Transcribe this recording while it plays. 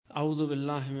أعوذ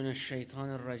بالله من الشيطان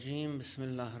الرجيم بسم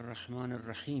الله الرحمن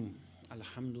الرحيم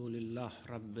الحمد لله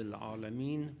رب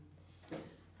العالمين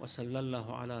وصلى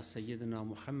الله على سيدنا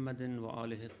محمد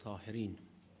وآله الطاهرين.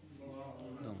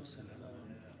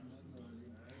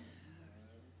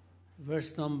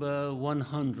 Verse number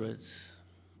 100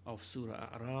 of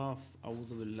Surah A'raf.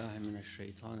 أعوذ بالله من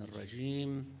الشيطان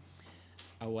الرجيم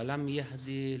أولم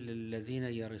يهدي للذين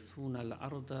يرثون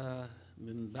الأرض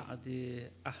من بعد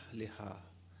أهلها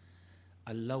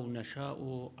أن لو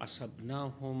نشاء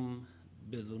أصبناهم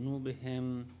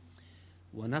بذنوبهم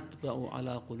ونطبع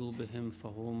على قلوبهم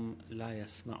فهم لا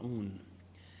يسمعون.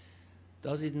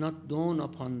 Does it not dawn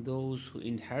upon those who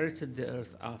inherited the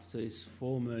earth after its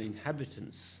former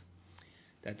inhabitants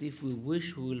that if we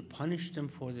wish we will punish them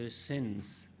for their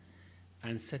sins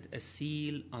and set a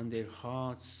seal on their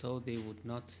hearts so they would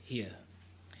not hear?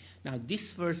 Now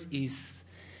this verse is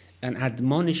an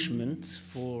admonishment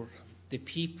for the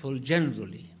people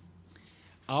generally,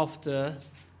 after,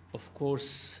 of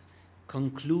course,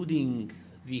 concluding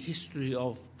the history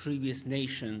of previous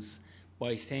nations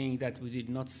by saying that we did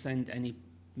not send any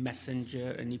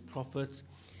messenger, any prophet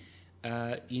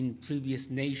in previous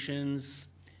nations,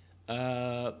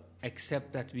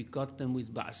 except that we got them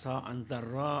with ba'sa and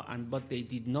dharra, but they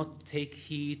did not take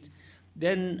heed.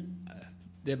 Then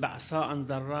the ba'sa and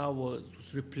dharra was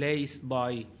replaced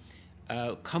by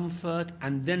comfort,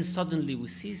 and then suddenly we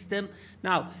seize them.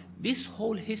 Now, this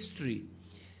whole history,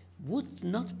 would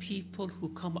not people who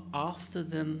come after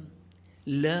them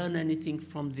learn anything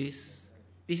from this?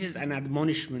 This is an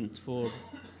admonishment for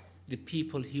the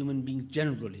people, human beings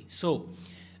generally. So,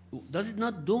 does it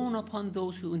not dawn upon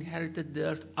those who inherited the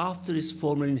earth after its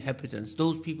former inhabitants,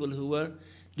 those people who were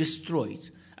destroyed,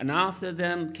 and after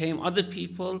them came other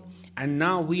people, and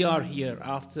now we are here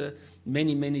after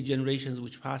many generations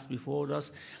which passed before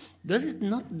us? Does it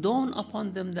not dawn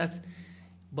upon them that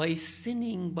by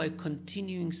sinning, by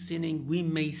continuing sinning, we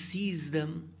may seize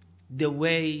them the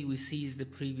way we seized the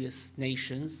previous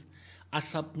nations?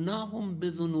 أَصَبْنَاهُمْ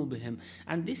بِذُنُوبِهِمْ.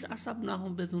 And this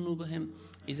أَصَبْنَاهُمْ بِذُنُوبِهِمْ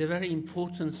is a very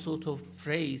important sort of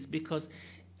phrase, because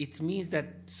it means that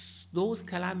those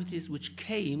calamities which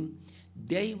came,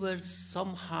 they were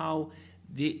somehow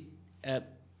the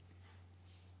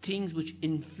things which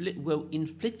were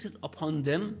inflicted upon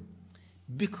them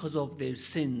because of their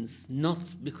sins, not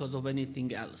because of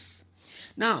anything else.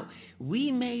 Now,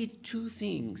 we made two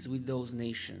things with those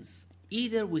nations.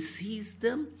 Either we seized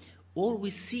them or we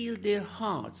sealed their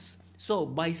hearts. So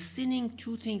by sinning,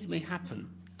 two things may happen.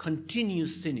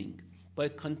 Continuous sinning. By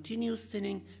continuous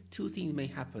sinning, two things may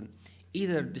happen.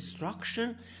 Either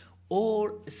destruction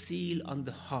or a seal on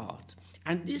the heart.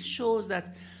 And this shows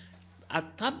that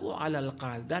at-tabu ala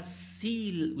al-qalb, that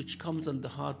seal which comes on the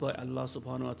heart by Allah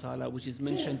subhanahu wa ta'ala, which is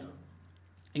mentioned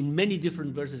in many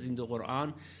different verses in the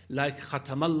Quran, like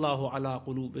khatamallahu ala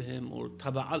qulubihim or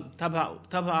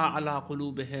taba'a ala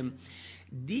qulubihim.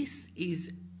 This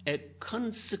is a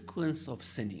consequence of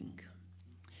sinning.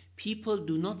 People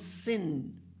do not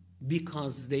sin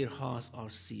because their hearts are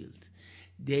sealed.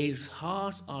 Their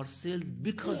hearts are sealed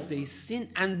because they sin,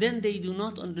 and then they do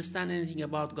not understand anything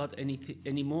about God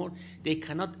anymore. They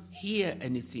cannot hear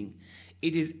anything.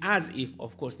 It is as if,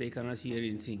 of course, they cannot hear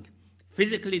anything.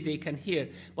 Physically they can hear,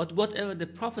 but whatever the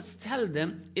prophets tell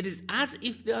them, it is as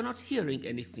if they are not hearing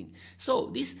anything.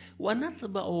 So this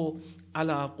وَنَطْبَعُ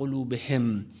عَلَىٰ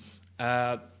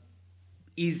قُلُوبِهِمْ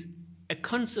is a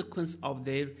consequence of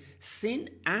their sin,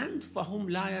 and فَهُمْ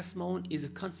لَا يَسْمَعُونَ is a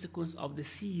consequence of the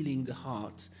sealing the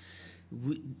heart.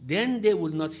 Then they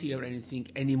will not hear anything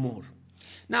anymore.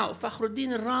 Now,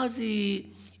 Fakhruddin al-Razi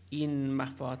in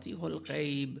Mafatih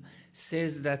al-Ghaib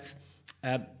says that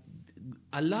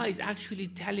Allah is actually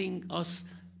telling us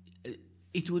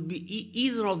it would be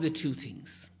either of the two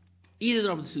things.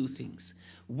 Either of the two things.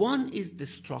 One is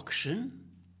destruction,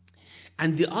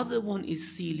 and the other one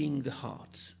is sealing the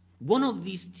heart. One of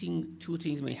these two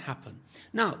things may happen.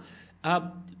 Now,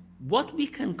 what we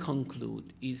can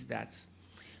conclude is that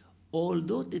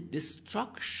although the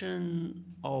destruction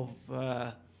of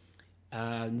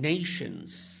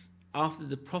nations after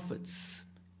the prophets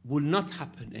will not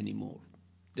happen anymore,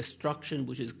 destruction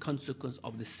which is a consequence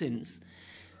of the sins,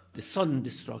 the sudden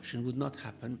destruction would not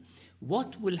happen.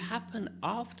 What will happen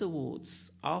afterwards,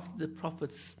 after the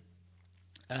prophet's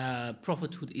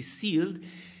prophethood is sealed?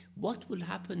 What will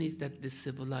happen is that the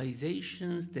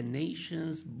civilizations, the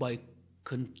nations, by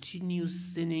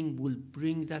continuous sinning will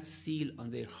bring that seal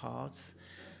on their hearts.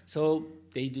 So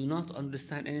they do not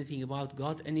understand anything about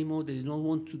God anymore. They do not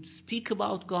want to speak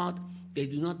about God. They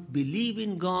do not believe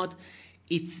in God.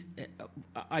 It's,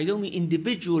 I don't mean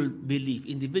individual belief,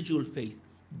 individual faith.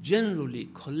 generally,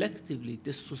 collectively,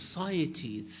 the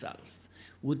society itself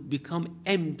would become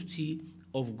empty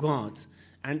of God.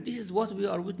 And this is what we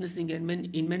are witnessing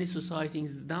in many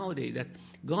societies nowadays, that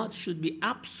God should be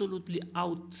absolutely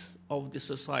out of the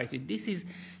society. This is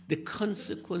the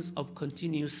consequence of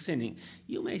continuous sinning.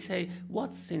 You may say,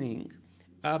 what sinning?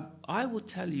 I would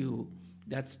tell you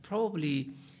that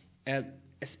probably,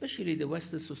 especially the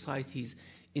Western societies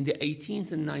in the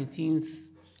 18th and 19th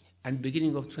and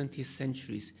beginning of 20th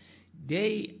centuries,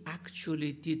 they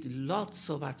actually did lots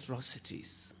of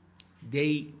atrocities.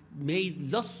 They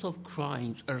made lots of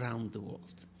crimes around the world.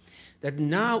 That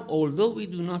now, although we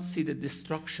do not see the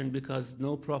destruction because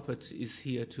no prophet is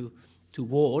here to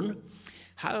warn,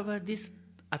 however, this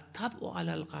at-tabu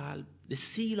ala al-qalb, the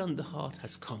seal on the heart,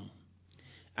 has come.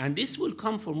 And this will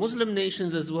come for Muslim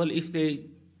nations as well if they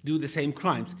do the same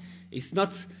crimes. It's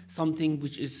not something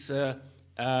which is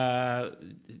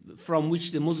from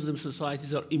which the Muslim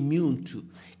societies are immune to.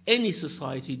 Any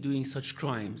society doing such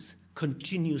crimes,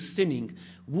 continuous sinning,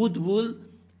 would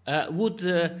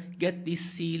get this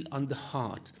seal on the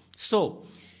heart. So,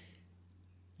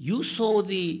 you saw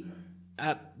the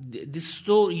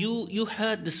story. You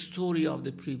heard the story of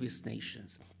the previous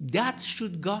nations. That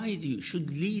should guide you,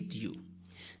 should lead you.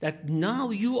 That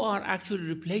now you are actually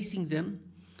replacing them.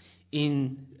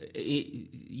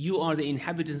 You are the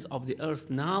inhabitants of the earth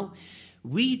now.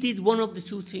 We did one of the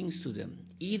two things to them.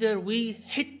 Either we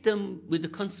hit them with the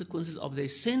consequences of their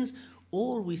sins,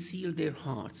 or we seal their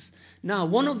hearts. Now,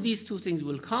 one of these two things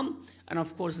will come, and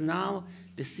of course now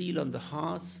the seal on the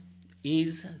heart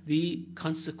is the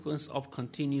consequence of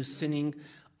continuous sinning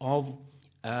of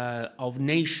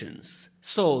nations.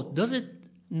 So, does it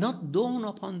not dawn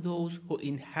upon those who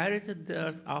inherited the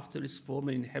earth after its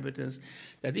former inhabitants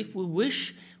that if we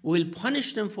wish, we will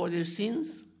punish them for their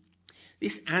sins?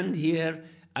 This "and" here,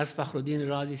 as Fakhruddin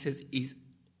Razi says,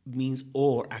 means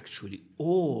 "or" actually.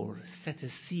 Or set a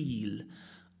seal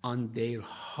on their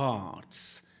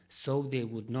hearts so they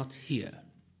would not hear.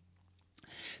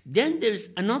 Then there's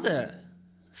another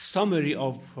summary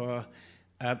of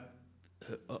the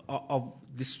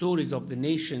stories of the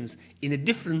nations in a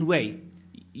different way.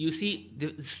 You see,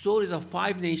 the stories of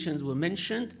 5 nations were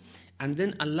mentioned, and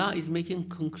then Allah is making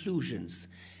conclusions.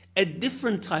 A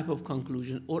different type of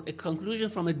conclusion, or a conclusion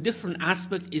from a different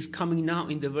aspect, is coming now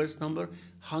in the verse number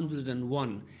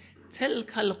 101. تِلْكَ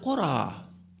الْقُرَى.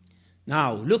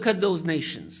 Now, look at those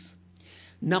nations.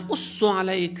 نَقُصُّ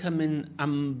عَلَيْكَ مِنْ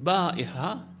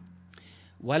أَنْبَائِهَا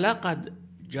وَلَقَدْ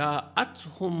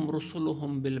جَاءَتْهُمْ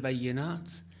رُسُلُهُمْ بِالْبَيِّنَاتِ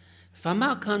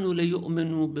فَمَا كَانُوا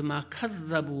لِيُؤْمِنُوا بِمَا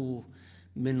كَذَّبُوا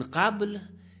مِنْ قَبْلِ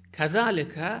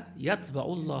كَذَلِكَ يَطْبَعُ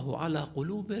اللَّهُ عَلَى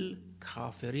قُلُوبِ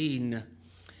الْكَافِرِينَ.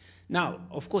 Now,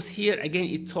 of course, here again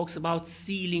it talks about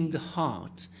sealing the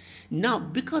heart. Now,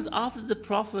 because after the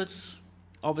prophets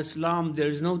of Islam there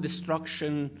is no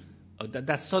destruction,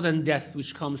 that sudden death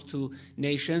which comes to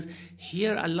nations,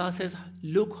 here Allah says,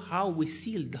 look how we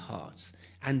sealed the hearts.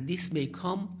 And this may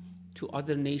come to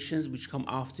other nations which come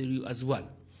after you as well.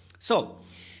 So,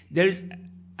 there is,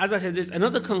 as I said, there's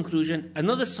another conclusion,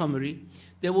 another summary.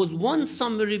 There was one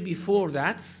summary before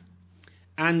that,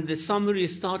 and the summary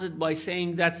started by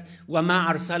saying that وَمَا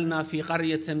أَرْسَلْنَا فِي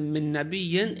قَرْيَةٍ مِّن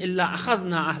نَبِيٍّ إِلَّا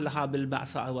أَخَذْنَا أَهْلَهَا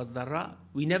بِالْبَأْسَاءِ وَالضَّرَّاءِ.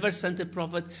 We never sent a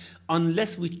prophet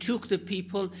unless we took the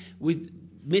people with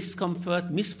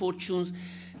misfortunes,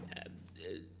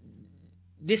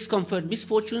 discomfort,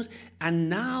 misfortunes, and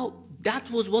now that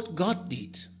was what God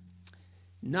did.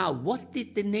 Now, what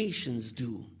did the nations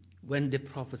do when the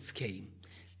prophets came?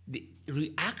 The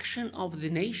reaction of the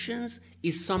nations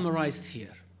is summarized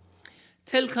here.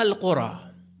 تِلْكَ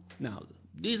الْقُرَى. Now,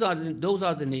 those are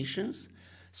the nations,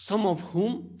 some of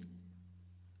whose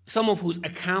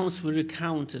accounts were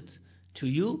recounted to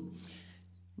you.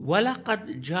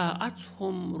 وَلَقَدْ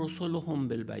جَاءَتْهُمْ رُسُلُهُمْ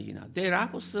بِالْبَيِّنَاتِ. Their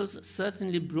apostles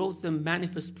certainly brought them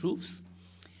manifest proofs.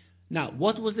 Now,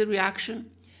 what was the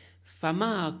reaction?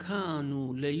 فَمَا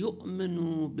كَانُوا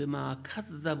لَيُؤْمِنُوا بِمَا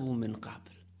كَذَّبُوا مِنْ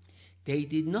قَبْلِ. They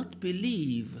did not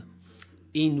believe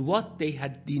in what they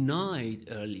had denied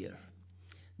earlier.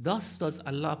 Thus does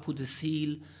Allah put a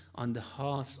seal on the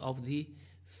hearts of the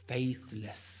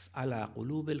faithless. عَلَى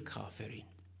قُلُوبِ الْكَافِرِينَ.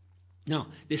 Now,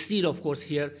 the seal, of course,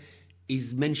 here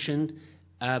is mentioned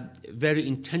very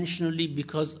intentionally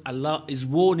because Allah is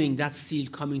warning that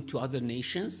seal coming to other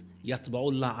nations. يَطْبَعُ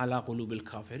اللَّهُ عَلَى قُلُوبِ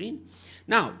الْكَافِرِينَ.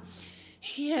 Now,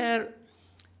 here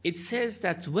it says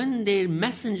that when their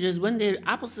messengers, when their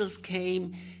apostles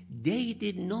came, they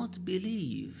did not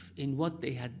believe in what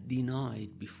they had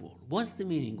denied before. What's the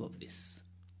meaning of this?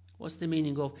 What's the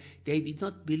meaning of they did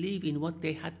not believe in what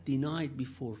they had denied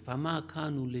before? فَمَا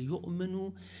كَانُوا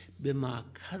لِيُؤْمِنُوا بِمَا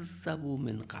كَذَّبُوا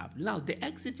مِنْ قَبْلِ. Now, the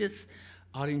exegetes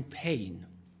are in pain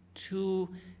to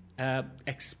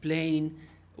explain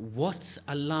what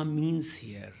Allah means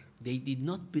here. They did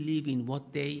not believe in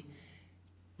what they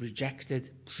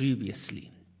rejected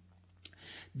previously.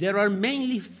 There are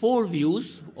mainly four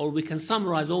views, or we can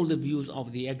summarize all the views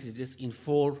of the exegetes in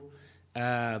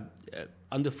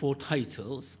under four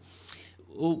titles.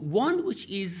 One, which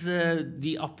is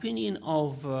the opinion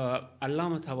of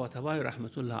Allama Tabatabai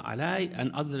rahmatullah alayh,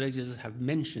 and other exegetes have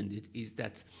mentioned it, is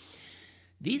that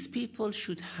these people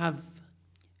should have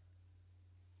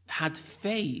had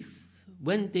faith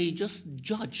when they just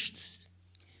judged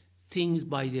things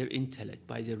by their intellect,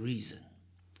 by their reason.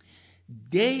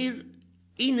 Their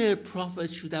inner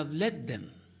prophet should have led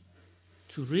them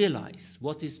to realize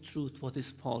what is truth, what is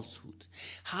falsehood.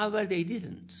 However, they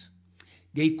didn't.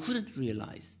 They couldn't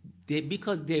realize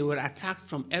because they were attacked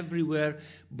from everywhere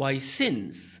by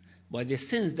sins, by the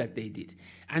sins that they did.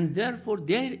 And therefore,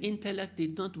 their intellect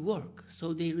did not work.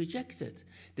 So they rejected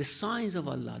the signs of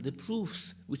Allah, the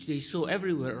proofs which they saw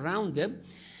everywhere around them.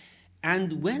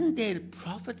 And when their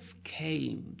prophets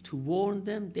came to warn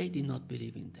them, they did not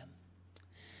believe in them.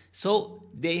 So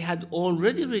they had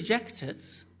already rejected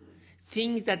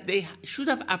things that they should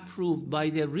have approved by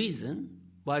their reason,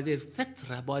 by their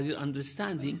fitrah, by their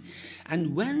understanding.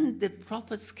 And when the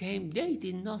prophets came, they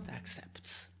did not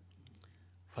accept.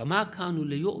 فَمَا كَانُوا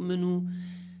لِيُؤْمِنُوا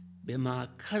بِمَا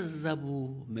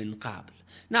كَذَّبُوا مِنْ قَبْلِ.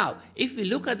 Now, if we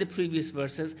look at the previous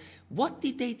verses, what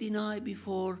did they deny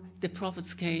before the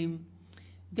prophets came?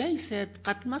 They said,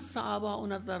 قَدْ مَسَّ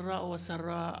آبَاؤُنَا الضَّرَّاءُ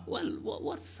وَالسَّرَّاءُ. Well,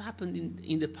 what's happened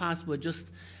in the past were just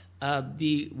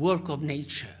the work of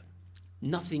nature.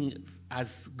 Nothing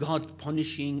as God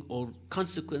punishing or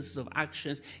consequences of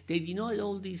actions. They denied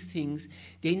all these things.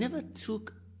 They never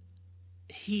took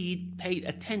heed, paid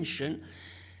attention.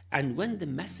 And when the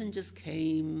messengers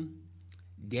came,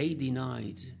 they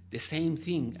denied the same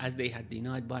thing as they had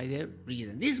denied by their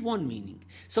reason. This is one meaning.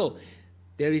 So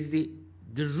there is the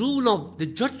rule of the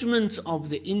judgment of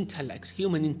the intellect,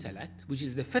 human intellect, which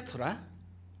is the fitrah,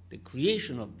 the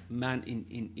creation of man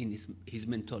in his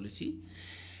mentality.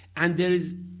 And there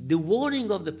is the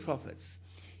warning of the prophets.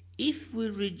 If we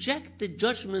reject the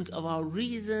judgment of our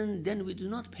reason, then we do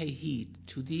not pay heed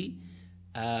to the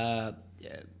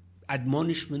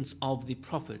admonishments of the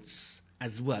prophets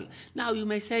as well. Now you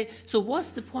may say, so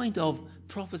what's the point of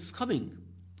prophets coming?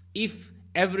 If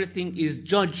everything is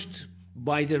judged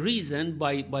by the reason,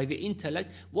 by the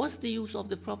intellect, what's the use of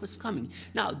the prophets coming?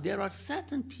 Now, there are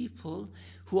certain people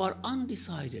who are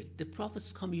undecided. The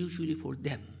prophets come usually for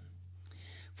them.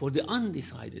 For the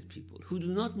undecided people who do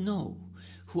not know,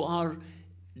 who are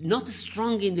not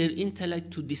strong in their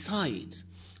intellect to decide.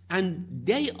 And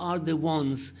they are the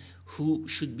ones who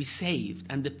should be saved,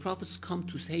 and the prophets come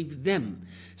to save them.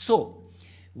 So,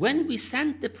 when we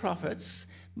sent the prophets,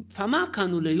 فَمَا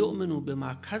كَانُوا لِيُؤْمِنُوا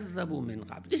بِمَا كَذَّبُوا مِنْ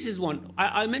قَبْلِ. This is one.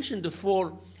 I mentioned the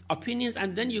four opinions,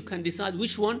 and then you can decide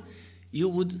which one you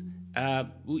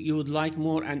would like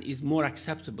more and is more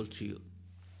acceptable to you.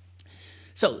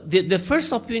 So the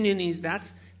first opinion is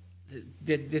that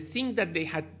the thing that they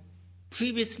had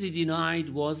previously denied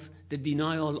was the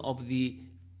denial of the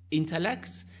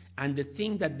intellect, and the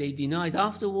thing that they denied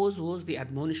afterwards was the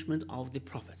admonishment of the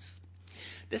prophets.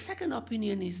 The second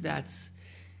opinion is that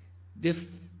the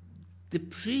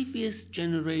previous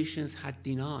generations had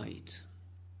denied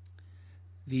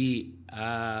the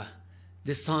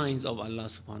signs of Allah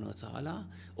subhanahu wa ta'ala,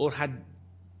 or had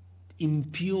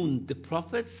impugned the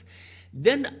prophets.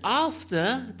 Then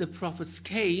after the prophets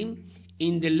came,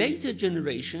 in the later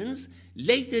generations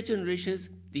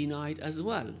denied as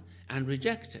well and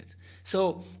rejected.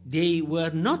 So they were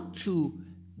not to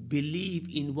believe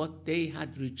in what they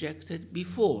had rejected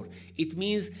before. It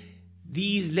means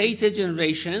these later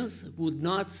generations would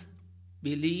not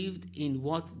believe in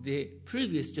what the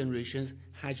previous generations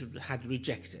had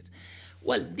rejected.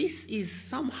 Well, this is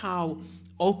somehow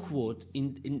awkward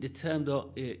in the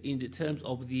terms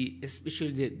of the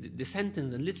especially the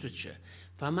sentence and literature.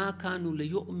 فَمَا كَانُوا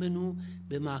لِيُؤْمِنُوا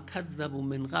بِمَا كَذَّبُوا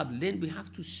مِنْ قَبْلِ. Then we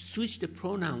have to switch the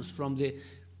pronouns from the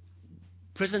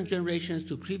present generations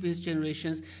to previous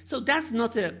generations. So that's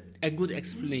not a good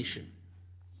explanation.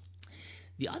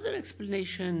 The other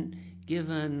explanation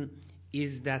given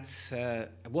is that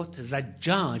what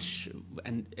Zajjaj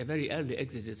and a very early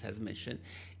exegete has mentioned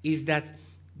is that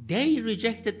they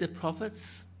rejected the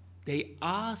prophets. They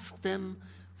asked them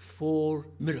for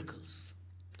miracles.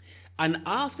 And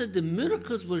after the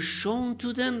miracles were shown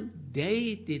to them,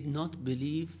 they did not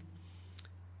believe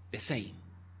the same.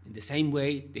 In the same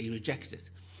way, they reject it.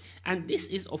 And this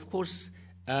is, of course,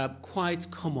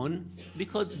 quite common,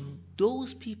 because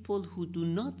those people who do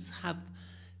not have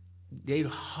their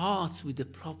hearts with the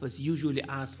prophets usually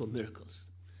ask for miracles.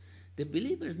 The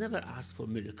believers never ask for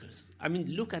miracles. I mean,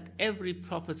 look at every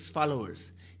prophet's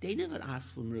followers. They never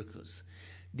ask for miracles.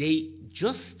 They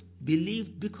just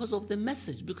believed because of the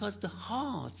message, because the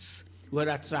hearts were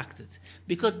attracted,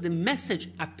 because the message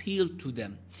appealed to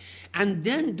them. And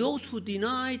then those who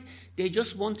denied, they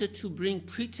just wanted to bring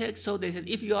pretext. So they said,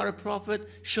 if you are a prophet,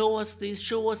 show us this,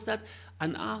 show us that.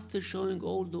 And after showing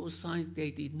all those signs,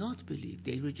 they did not believe.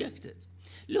 They rejected.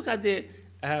 Look at the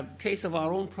case of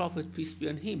our own prophet, peace be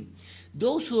on him.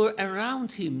 Those who were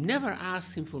around him never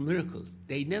asked him for miracles.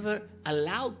 They never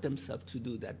allowed themselves to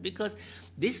do that, because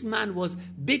this man was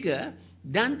bigger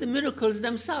than the miracles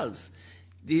themselves.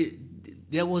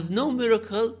 There was no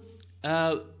miracle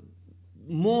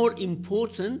more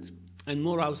important and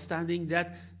more outstanding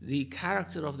than the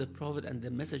character of the prophet and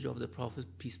the message of the prophet,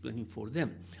 peace be on him, for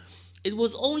them. It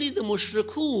was only the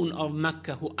mushrikun of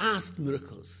Mecca who asked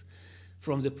miracles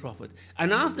from the prophet.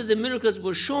 And after the miracles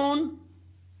were shown,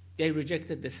 they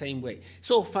rejected the same way.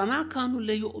 So, فَمَا كَانُوا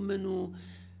لَيُؤْمِنُوا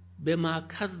بِمَا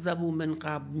كَذَّبُوا مِنْ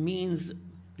قَبْلِ means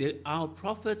our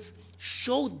prophets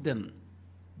showed them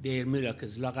their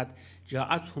miracles. لَقَدْ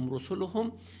جَاءَتْهُمْ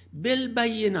رُسُلُهُمْ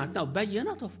بِالْبَيِّنَاتِ. Now,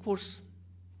 bayinat, of course,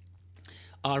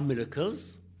 are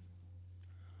miracles.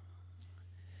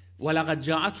 وَلَقَدْ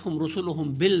جَاءَتْهُمْ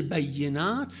رُسُلُهُمْ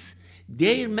بِالْبَيِّنَاتِ.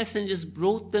 Their messengers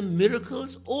brought them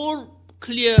miracles or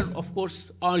clear, of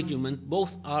course, argument.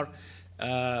 Both are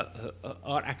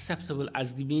acceptable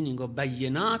as the meaning of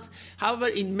bayyinat. However,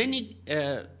 in many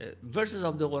verses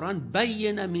of the Quran,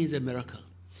 bayyina means a miracle.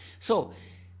 So,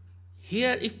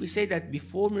 here if we say that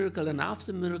before miracle and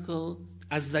after miracle,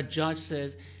 as the judge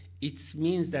says, it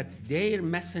means that their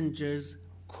messengers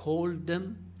called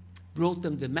them, brought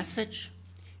them the message,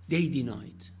 they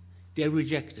denied, they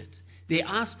rejected. They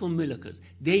asked for miracles.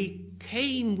 They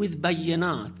came with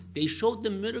bayyinat. They showed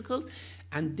them miracles,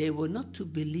 and they were not to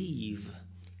believe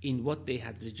in what they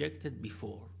had rejected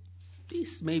before.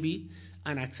 This may be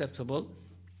an acceptable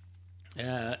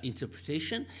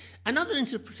interpretation. Another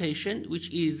interpretation, which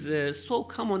is so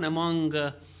common among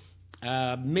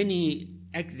many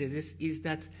exegetes, is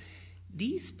that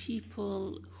these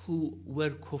people who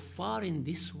were kuffar in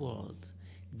this world,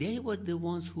 they were the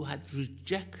ones who had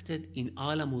rejected in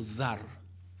Alamul Zar,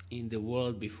 in the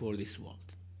world before this world.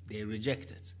 They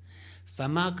rejected.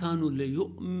 فَمَا كَانُوا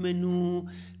لِيُؤْمِنُوا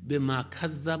بِمَا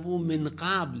كَذَّبُوا مِنْ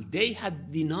قَبْلِ. They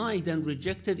had denied and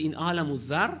rejected in Alamul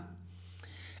Zar.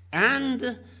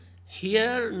 And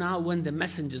here now when the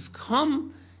messengers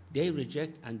come, they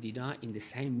reject and deny in the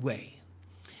same way.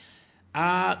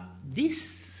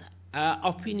 This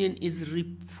opinion is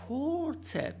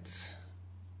reported.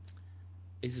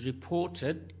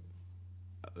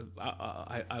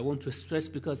 I want to stress,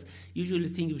 because usually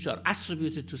things which are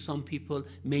attributed to some people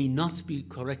may not be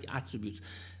correct attributes.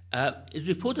 It's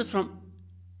reported from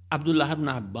Abdullah ibn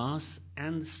Abbas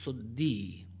and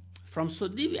Suddi. From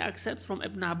Suddi we accept, from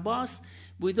Ibn Abbas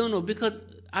we don't know, because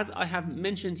as I have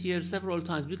mentioned here several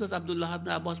times, because Abdullah ibn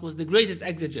Abbas was the greatest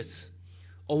exegete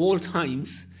of all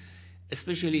times,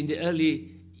 especially in the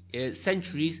early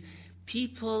centuries,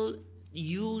 people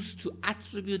used to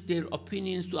attribute their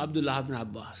opinions to Abdullah ibn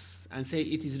Abbas and say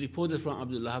it is reported from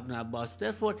Abdullah ibn Abbas.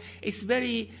 Therefore, it's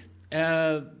very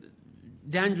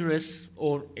dangerous,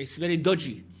 or it's very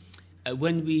dodgy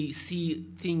when we see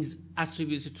things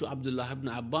attributed to Abdullah ibn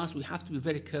Abbas. We have to be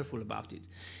very careful about it.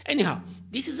 Anyhow,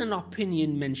 this is an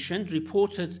opinion mentioned,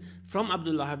 reported from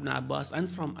Abdullah ibn Abbas and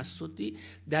from As-Suddi,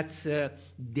 that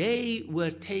they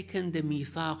were taken the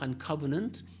mithaq and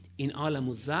covenant in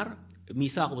Alamul Zar.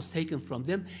 Mithaq was taken from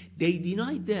them. They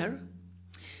denied there,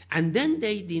 and then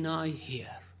they deny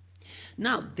here.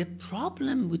 Now, the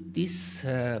problem with this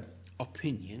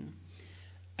opinion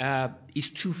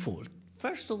is twofold.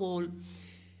 First of all,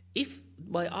 if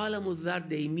by Alamul Zar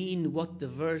they mean what the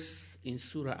verse in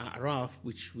Surah A'raf,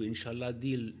 which we inshallah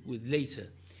deal with later,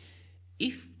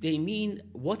 if they mean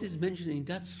what is mentioned in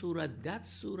that surah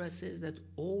says that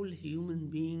all human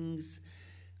beings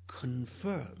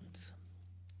confirmed.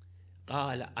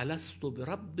 قال ألست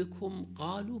بربكم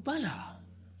قالوا بلى.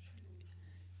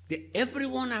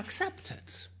 Everyone accepted.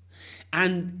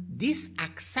 And this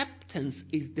acceptance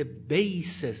is the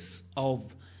basis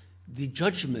of the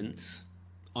judgment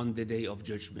on the Day of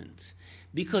Judgment.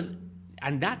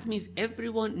 And that means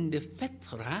everyone in the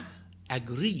Fitrah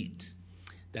agreed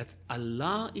that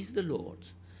Allah is the Lord.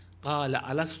 قال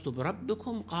ألست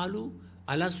بربكم قالوا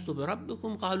ألست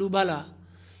بربكم قالوا بلى.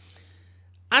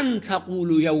 أن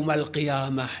تقولوا يوم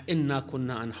القيامة إنا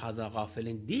كنا عن هذا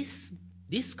غافلين.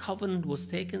 This covenant was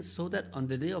taken so that on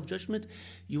the day of judgment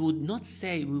you would not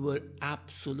say we were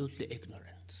absolutely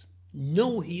ignorant.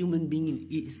 No human being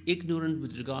is ignorant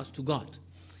with regards to God.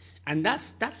 And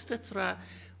that's fitra,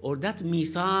 or that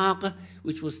mithaq,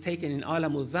 which was taken in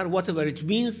Alam al-Dhar, whatever it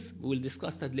means, we'll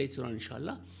discuss that later on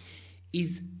inshallah,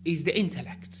 is the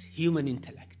intellect, human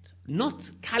intellect.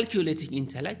 Not calculating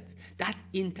intellect, that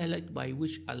intellect by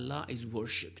which Allah is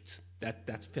worshipped, that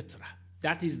fitra.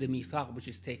 That is the mithaq which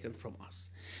is taken from us.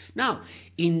 Now,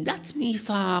 in that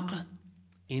mithaq,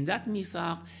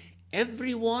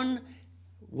 everyone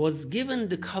was given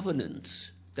the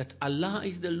covenant that Allah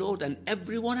is the Lord, and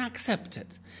everyone accepted.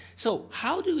 So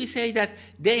how do we say that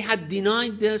they had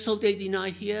denied there, so they deny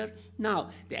here?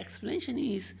 Now, the explanation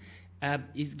is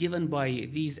given by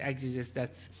these exegetes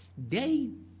that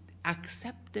they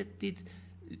accepted it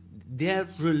there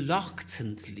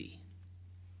reluctantly,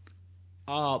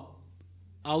 out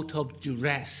of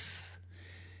duress,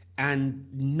 and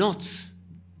not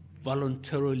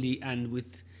voluntarily and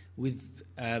with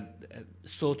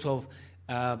sort of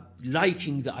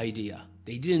liking the idea.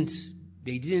 They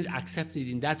didn't accept it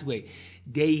in that way.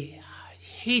 They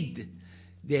hid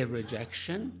their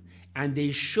rejection and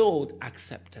they showed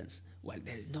acceptance. Well,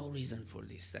 there is no reason for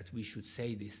this, that we should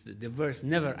say this. The verse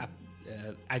never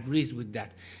agrees with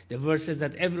that. The verse says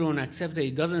that everyone accepted.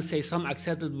 It doesn't say some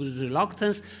accepted with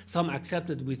reluctance, some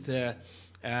accepted with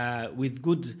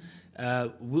good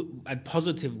and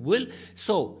positive will.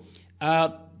 So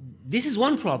this is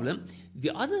one problem.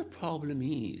 The other problem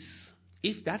is,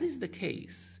 if that is the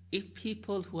case, if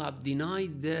people who have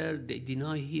denied there, they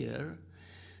deny here,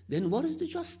 then what is the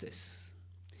justice?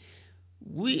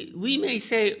 We may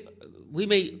say,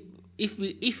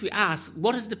 if we ask,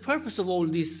 what is the purpose of all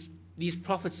these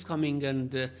prophets coming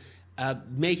and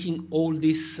making all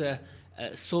this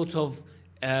sort of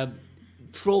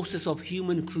process of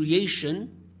human creation,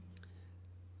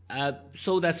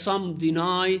 so that some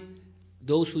deny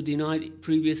those who denied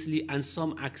previously and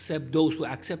some accept those who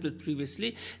accepted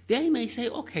previously? They may say,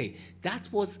 okay,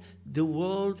 that was the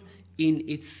world in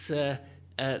its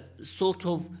sort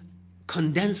of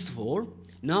condensed form.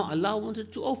 Now Allah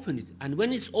wanted to open it, and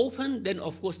when it's open, then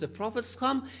of course the prophets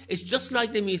come. It's just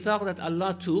like the mithaq that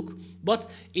Allah took, but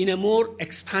in a more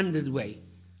expanded way,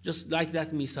 just like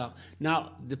that mithaq.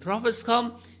 Now the prophets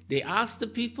come, they ask the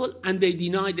people, and they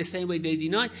deny the same way they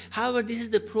deny. However, this is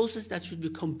the process that should be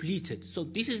completed. So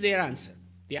this is their answer.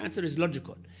 The answer is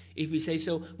logical. If we say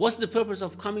so, what's the purpose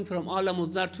of coming from Alam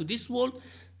al-Dhar to this world?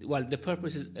 Well, the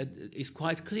purpose is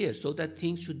quite clear, so that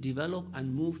things should develop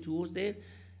and move towards their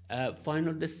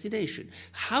final destination.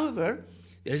 However,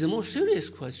 there is a more serious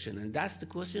question, and that's the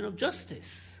question of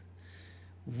justice.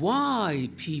 Why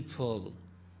people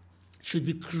should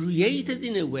be created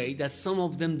in a way that some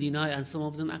of them deny and some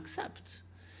of them accept?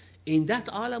 In that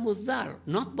Alam al-Dhar,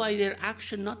 not by their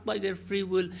action, not by their free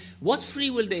will. What free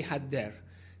will they had there?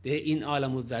 In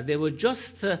Alam al-Dhar, they were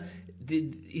just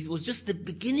it was just the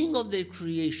beginning of their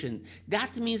creation.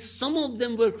 That means some of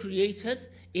them were created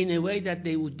in a way that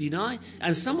they would deny,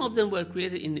 and some of them were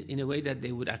created in a way that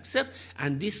they would accept,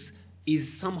 and this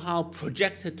is somehow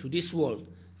projected to this world.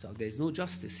 So there's no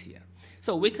justice here.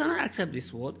 So we cannot accept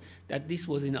this word, that this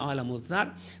was in Alam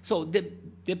al-Dhar. So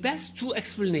the best two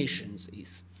explanations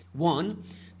is, one,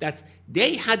 that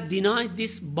they had denied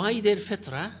this by their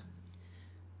fitrah.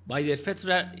 By their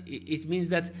fitrah, it means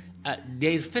that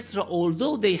their fitrah,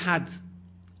 although they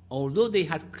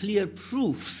had clear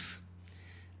proofs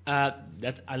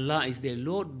that Allah is their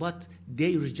Lord, but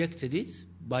they rejected it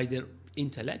by their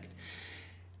intellect.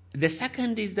 The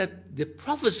second is that the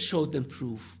prophets showed them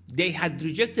proof. They had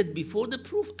rejected before the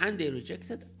proof, and they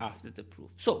rejected after the proof.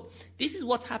 So this is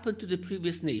what happened to the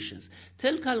previous nations.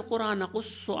 تلك القرى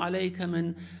نقص عليك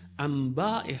من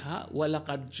أنبائها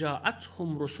ولقد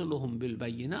جاءتهم رسلهم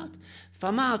بالبينات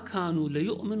فما كانوا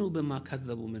ليؤمنوا بما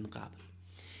كذبوا من قبل.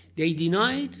 They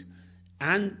denied,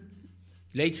 and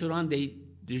later on they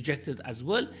rejected as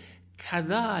well.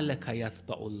 كَذَلَكَ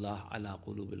يَطْبَعُ اللَّهُ عَلَى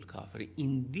قُلُوبِ الْكَافِرِينَ.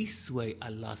 In this way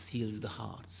Allah seals the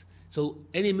hearts. So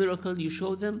any miracle you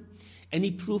show them,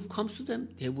 any proof comes to them,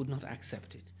 they would not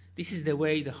accept it. This is the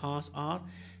way the hearts are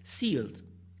sealed.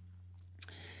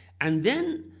 And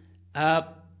then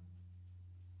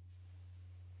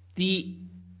the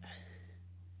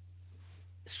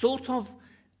sort of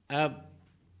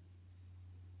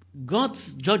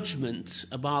God's judgment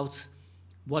about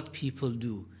what people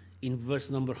do. In verse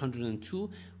number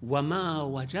 102, وَمَا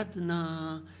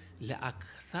وَجَدْنَا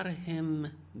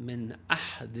لَأَكْثَرِهِمْ مِنْ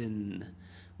أَحْدٍ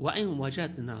وَإِنْ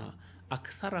وَجَدْنَا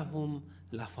أكثرهم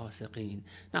لفاسقين.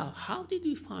 Now, how did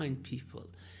we find people?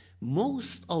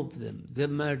 Most of them, the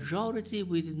majority,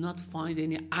 we did not find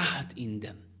any ahd in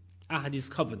them. Ahd is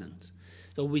covenant.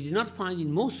 So we did not find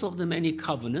in most of them any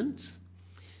covenant.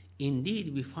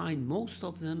 Indeed, we find most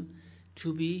of them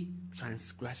to be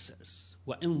transgressors.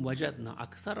 وَإِن وَجَدْنَا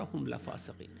أَكْثَرَهُمْ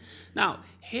لَفَاسِقِينَ. Now,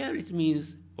 here it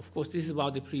means, of course, this is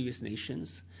about the previous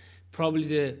nations. Probably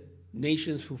the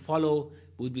nations who follow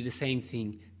would be the same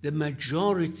thing. The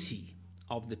majority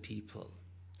of the people,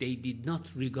 they did not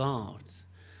regard,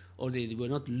 or they were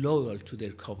not loyal to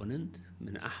their covenant,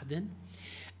 min ahden,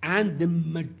 and the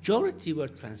majority were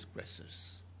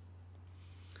transgressors.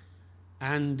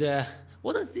 And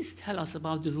what does this tell us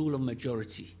about the rule of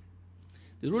majority?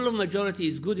 The rule of majority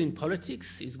is good in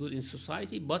politics, is good in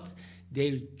society, but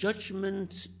their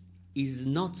judgment is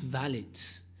not valid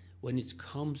when it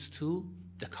comes to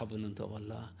the covenant of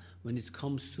Allah, when it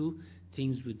comes to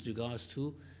things with regards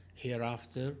to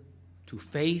hereafter, to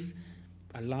faith.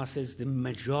 Allah says the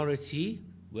majority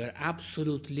were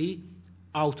absolutely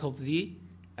out of the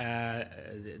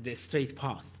straight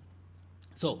path.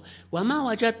 So,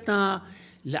 وَمَا وَجَدْنَا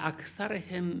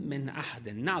لَأَكْثَرِهِمْ مِنْ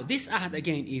أَحْدٍ. Now, this ahd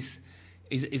again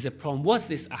is a problem. What's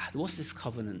this ahd? What's this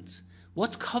covenant?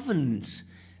 What covenants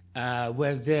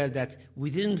were there that we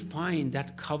didn't find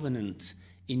that covenant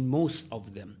in most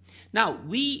of them? Now,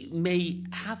 we may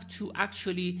have to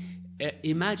actually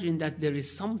imagine that there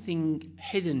is something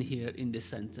hidden here in the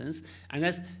sentence,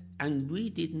 and we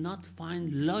did not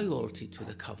find loyalty to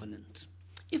the covenant.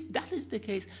 If that is the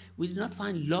case, we did not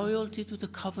find loyalty to the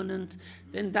covenant,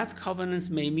 then that covenant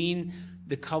may mean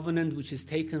the covenant which is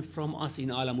taken from us in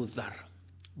Alamul Dhar.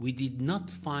 We did not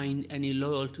find any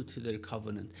loyalty to their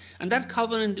covenant. And that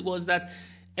covenant was that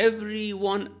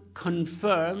everyone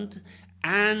confirmed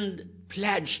and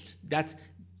pledged that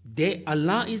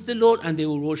Allah is the Lord and they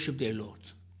will worship their Lord.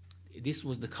 This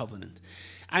was the covenant.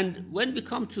 And when we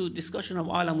come to discussion of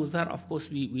Alamul Dhar, of course,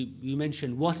 we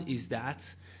mention what is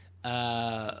that,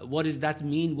 what does that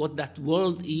mean, what that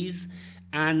world is,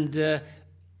 and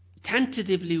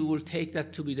tentatively we will take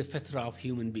that to be the fitrah of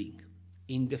human being.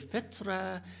 In the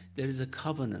fitrah, there is a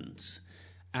covenant,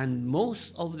 and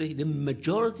most of the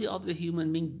majority of the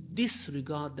human being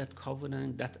disregard that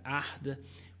covenant, that ahd,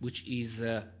 which is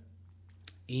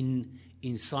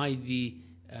inside the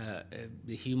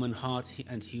human heart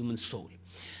and human soul.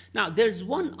 Now, there's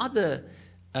one other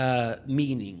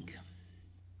meaning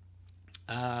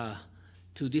to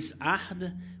this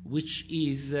ahd, which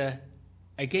is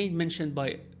again mentioned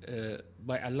by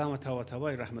Allama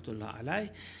Tawatabai rahmatullah alayh,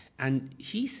 and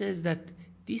he says that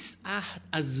this ahd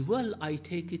as well, I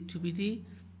take it to be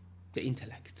the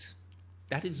intellect.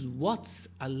 That is what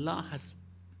Allah has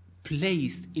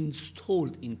placed,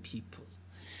 installed in people.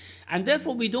 And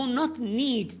therefore we do not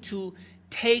need to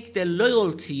take the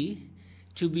loyalty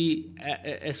to be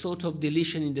a sort of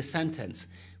deletion in the sentence.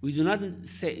 We do not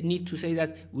need to say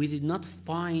that we did not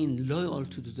find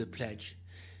loyalty to the pledge.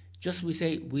 Just we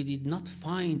say we did not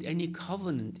find any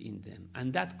covenant in them.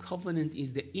 And that covenant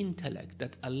is the intellect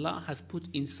that Allah has put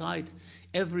inside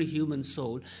every human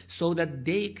soul so that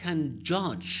they can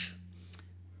judge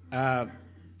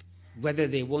whether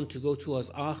they want to go towards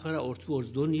akhirah or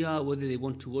towards dunya, whether they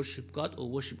want to worship God or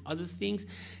worship other things.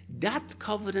 That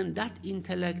covenant, that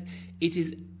intellect, it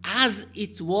is as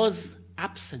it was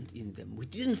absent in them. We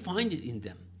didn't find it in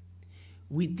them.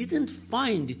 We didn't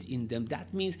find it in them.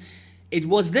 That means it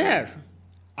was there.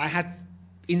 I had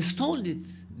installed it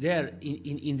there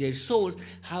in their souls.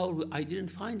 However, I didn't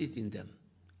find it in them.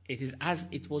 It is as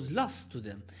it was lost to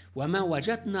them. وَمَا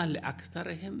وَجَدْنَا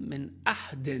لِأَكْثَرِهِمْ مِنْ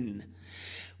أَحْدٍ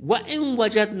وَإِن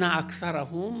وَجَدْنَا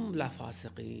أَكْثَرَهُمْ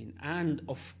لَفَاسِقِينَ. And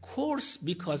of course,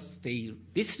 because they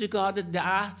disregarded the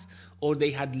ahd or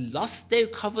they had lost their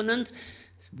covenant,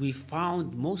 we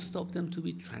found most of them to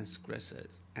be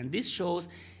transgressors. And this shows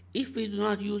if we do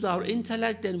not use our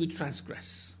intellect, then we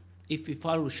transgress. If we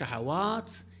follow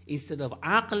shahawat instead of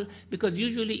aql, because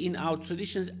usually in our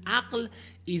traditions, aql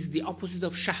is the opposite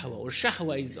of shahwa, or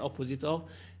shahwa is the opposite of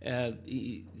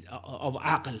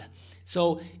aql.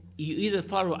 So you either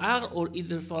follow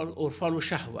aql or follow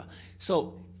shahwa.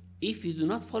 So if you do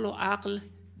not follow aql,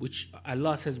 which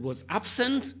Allah says was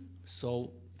absent,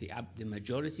 so the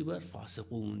majority were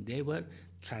fasiqun. They were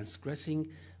transgressing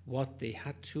what they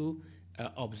had to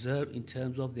observe in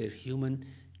terms of their human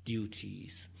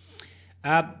duties.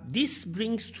 This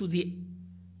brings to the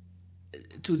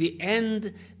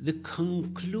end the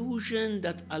conclusion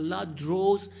that Allah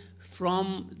draws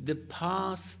from the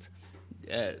past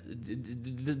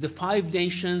the 5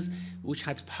 nations which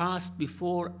had passed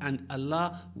before, and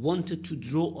Allah wanted to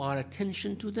draw our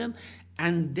attention to them,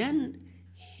 and then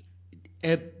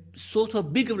a sort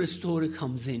of bigger story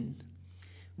comes in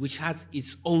which has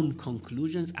its own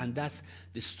conclusions, and that's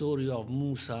the story of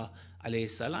Musa alayhi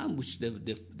salam, which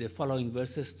the following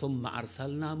verses, ثُمَّ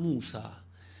أَرْسَلْنَا مُوسَى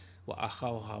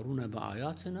وَأَخَاهُ هَارُونَ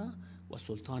بِآيَاتِنَا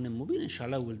وَسُلْطَانٍ مُبِينٍ.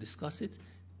 Inshallah, we'll discuss it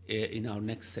in our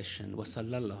next session. وَصَلَّى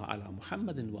اللَّهُ عَلَى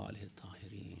مُحَمَّدٍ وَآلِهِ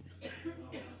الطَّاهِرِينَ.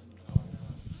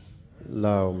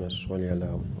 Allahumma salli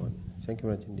ala Muhammad. Thank you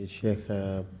very much indeed, Sheikh.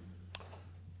 Brothers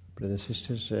and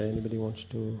sisters, anybody wants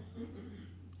to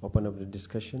open up the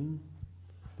discussion?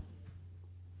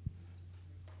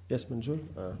 Yes, Manzoor. Is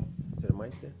there a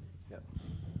mic there? Yeah.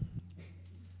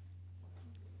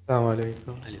 Assalamu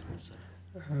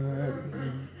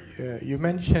alaikum. You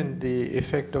mentioned the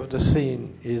effect of the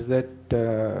sin is that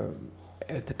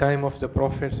at the time of the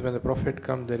prophets, when the prophet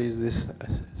comes, there is this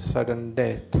sudden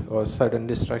death or sudden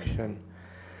destruction.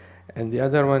 And the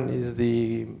other one is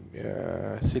the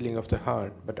sealing of the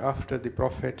heart. But after the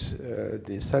prophets,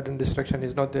 the sudden destruction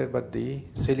is not there, but the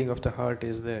sealing of the heart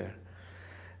is there.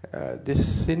 The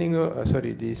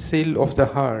seal of the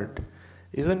heart,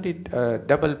 isn't it a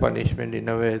double punishment in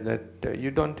a way that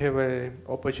you don't have an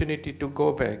opportunity to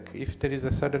go back? If there is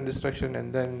a sudden destruction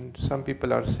and then some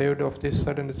people are saved of this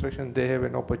sudden destruction, they have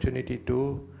an opportunity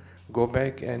to go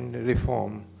back and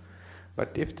reform.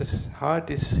 But if the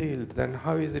heart is sealed, then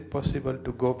how is it possible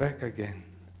to go back again?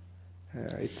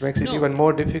 It makes it even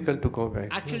more difficult to go back.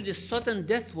 Actually, the sudden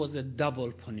death was a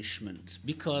double punishment,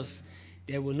 because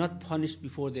they were not punished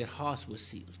before their hearts were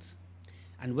sealed.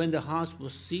 And when the hearts were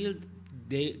sealed,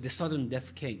 the sudden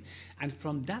death came. And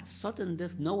from that sudden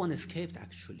death, no one escaped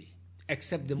actually,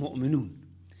 except the mu'minun.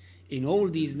 In all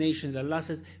these nations, Allah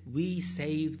says, we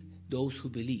saved those who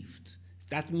believed.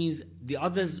 That means the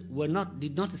others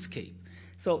did not escape.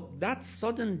 So that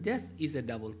sudden death is a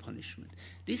double punishment.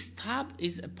 This tab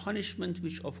is a punishment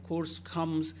which of course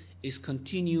is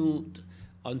continued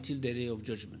until the day of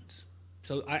judgment.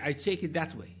 So I take it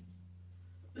that way.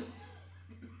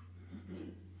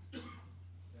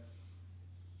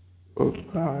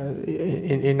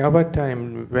 In our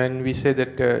time, when we say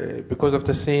that because of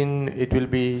the sin, it will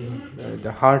be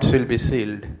the hearts will be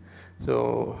sealed.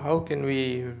 So how can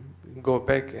we go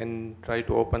back and try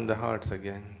to open the hearts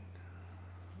again?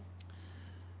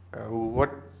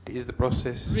 What is the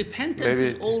process? Repentance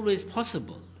is always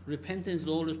possible. Repentance is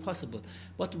always possible.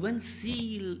 But when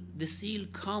the seal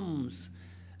comes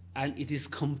and it is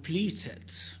completed,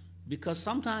 because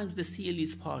sometimes the seal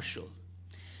is partial.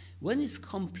 When it's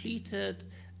completed,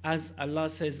 as Allah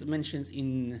mentions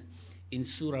in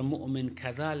Surah Mu'min,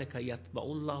 كَذَلِكَ يَطْبَعُ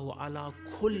اللَّهُ عَلَى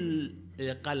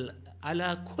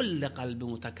كُلِّ قَلْبِ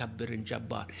مُتَكَبِّرٍ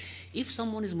جَبَّارٍ. If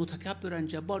someone is mutakabbir and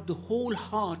jabbar, the whole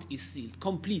heart is sealed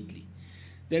completely.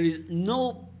 There is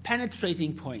no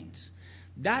penetrating point.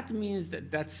 That means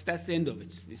that's the end of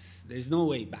it. There is no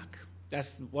way back.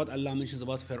 That's what Allah mentions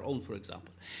about Fir'aun, for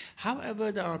example.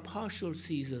 However, there are partial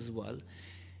seals as well.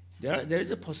 There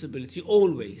is a possibility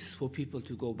always for people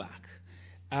to go back.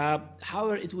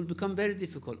 However, it will become very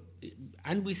difficult,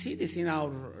 and we see this in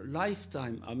our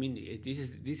lifetime. I mean, this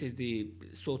is the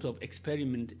sort of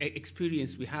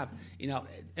experience we have in our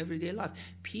everyday life.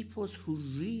 People who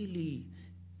really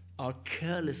are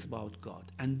careless about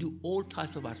God and do all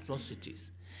types of atrocities.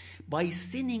 By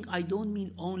sinning, I don't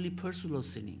mean only personal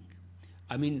sinning.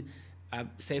 I mean,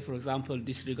 say for example,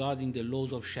 disregarding the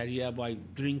laws of Sharia by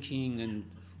drinking and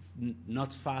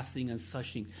not fasting and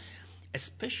such things.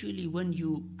 Especially when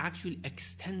you actually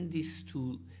extend this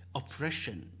to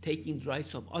oppression, taking the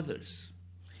rights of others.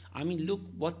 I mean, look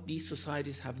what these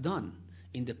societies have done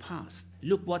in the past.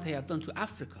 Look what they have done to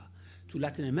Africa, to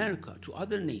Latin America, to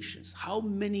other nations. How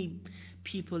many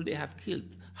people they have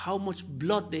killed, how much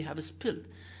blood they have spilled.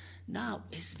 Now,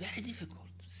 it's very difficult.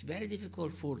 It's very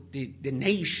difficult for the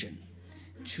nation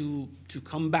to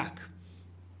come back.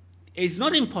 It's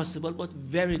not impossible, but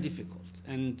very difficult.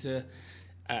 And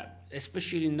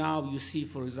especially now, you see,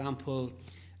 for example,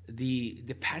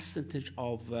 the percentage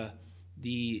of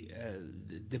the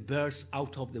births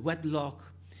out of the wedlock,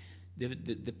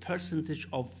 the percentage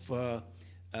of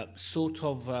sort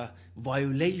of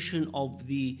violation of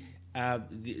the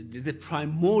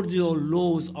primordial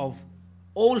laws of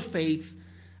all faiths,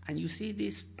 and you see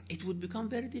this, it would become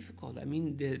very difficult. I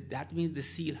mean, that means the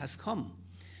seal has come,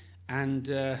 and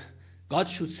God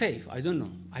should save. I don't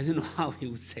know how He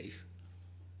would save.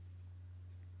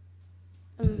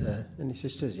 Any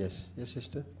sisters? Yes,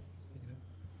 sister.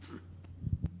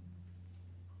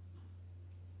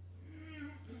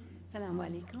 Assalamu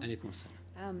alaikum. Alaikum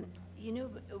assalam.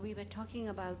 we were talking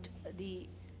about the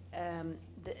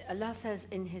Allah says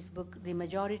in His book, the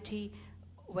majority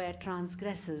were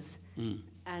transgressors,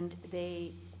 and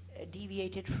they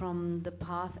deviated from the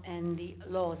path and the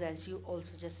laws, as you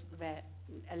also just were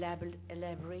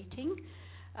elaborating.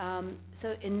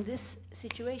 So in this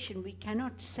situation, we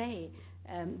cannot say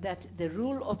that the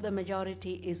rule of the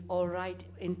majority is all right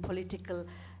in political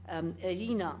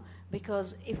arena,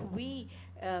 because if we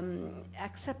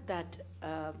accept that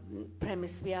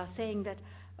premise, we are saying that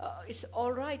it's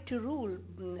all right to rule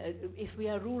if we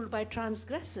are ruled by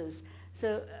transgressors.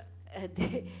 So, if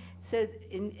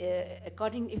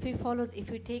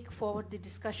we take forward the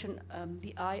discussion,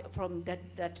 the ayah from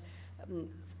that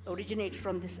originates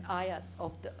from this ayah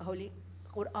of the Holy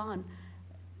Quran,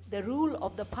 the rule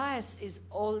of the pious is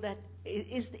all that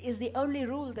is the only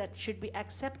rule that should be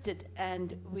accepted.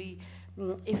 And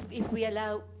if we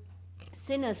allow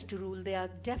sinners to rule, they are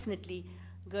definitely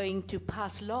going to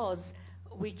pass laws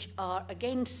which are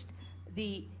against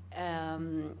the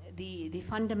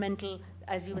fundamental,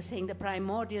 as you were saying, the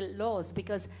primordial laws.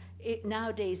 Because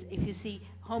nowadays, if you see,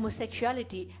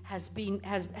 homosexuality has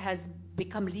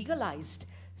become legalized.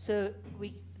 So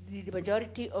the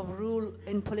majority of rule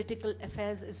in political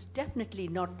affairs is definitely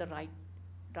not the right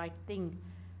thing.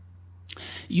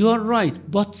 You are right,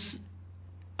 but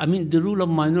I mean, the rule of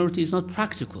minority is not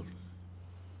practical,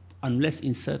 unless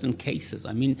in certain cases.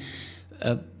 I mean,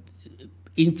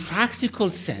 in practical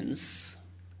sense,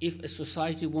 if a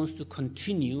society wants to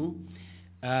continue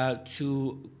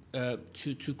to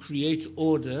create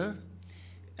order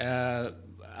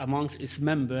amongst its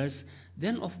members,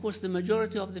 then of course the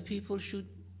majority of the people should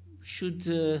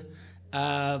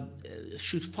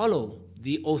follow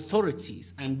the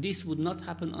authorities, and this would not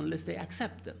happen unless they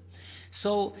accept them.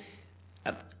 So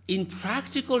in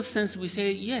practical sense, we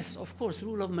say, yes, of course,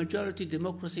 rule of majority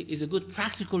democracy is a good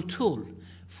practical tool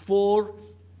for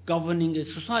governing a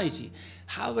society.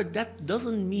 However, that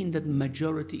doesn't mean that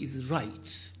majority is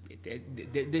right.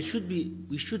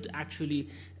 We should actually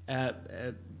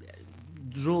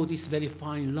draw this very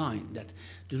fine line, that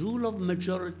the rule of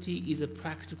majority is a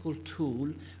practical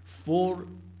tool for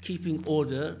keeping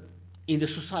order in the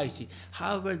society.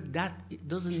 However, that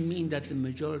doesn't mean that the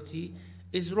majority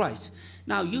is right.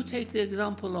 Now, you take the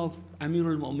example of Amir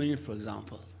al-Mu'minin, for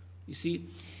example. You see,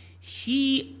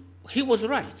 he was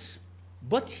right,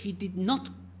 but he did not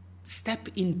step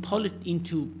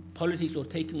into politics or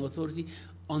taking authority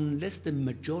unless the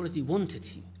majority wanted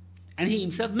him. And he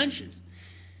himself mentions,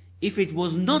 if it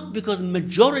was not because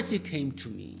majority came to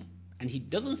me, and he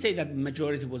doesn't say that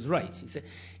majority was right. He said,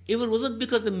 if it was not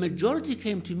because the majority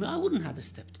came to me, I wouldn't have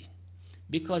stepped in.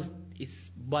 Because it's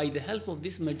by the help of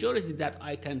this majority that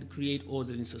I can create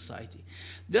order in society.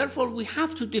 Therefore, we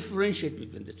have to differentiate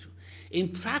between the two. In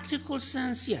practical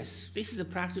sense, yes, this is a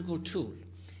practical tool,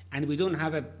 and we don't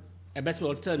have a better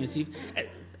alternative,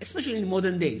 especially in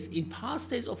modern days. In past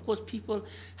days, of course, people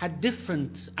had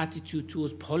different attitude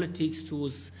towards politics,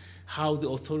 towards how the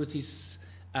authorities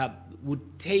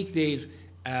would take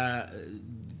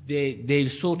their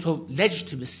sort of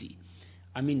legitimacy.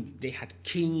 I mean, they had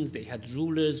kings, they had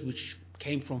rulers which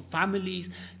came from families.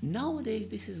 Nowadays,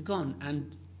 this is gone,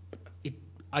 and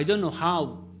I don't know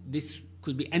how this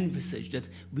could be envisaged, that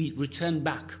we return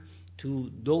back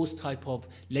to those type of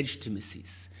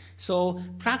legitimacies. So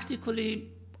practically,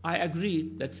 I agree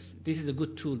that this is a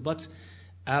good tool, but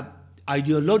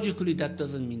ideologically, that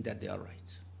doesn't mean that they are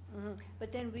right. Mm-hmm.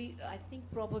 But then I think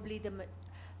probably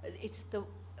it's the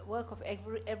work of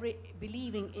every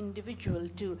believing individual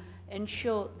to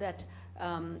ensure that,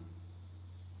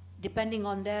 depending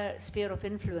on their sphere of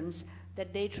influence,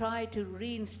 that they try to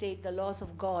reinstate the laws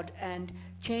of God and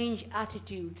change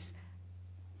attitudes.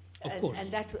 Of course.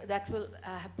 And that will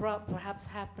perhaps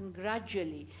happen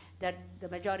gradually, that the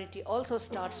majority also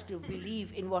starts to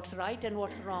believe in what's right and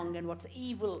what's wrong and what's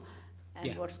evil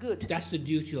and what's good. That's the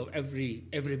duty of every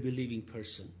believing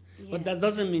person. Yes. But that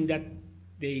doesn't mean that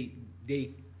they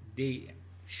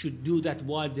should do that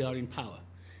while they are in power.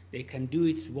 They can do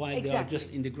it while they are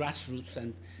just in the grassroots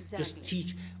and just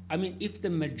teach. I mean, if the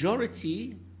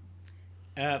majority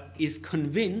is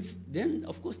convinced, then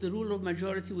of course the rule of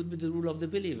majority would be the rule of the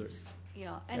believers.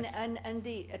 Yeah, and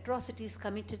the atrocities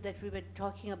committed that we were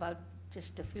talking about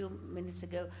just a few minutes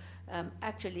ago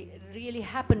actually really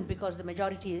happened because the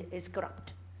majority is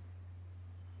corrupt.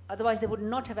 Otherwise, they would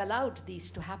not have allowed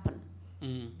these to happen.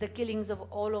 The killings of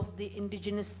all of the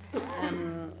indigenous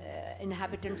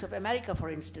inhabitants of America,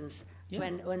 for instance.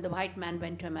 When the white man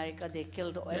went to America, they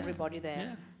killed everybody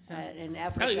there. In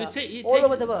Africa, all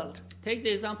over the world. Take the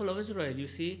example of Israel. You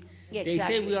see, Yeah, They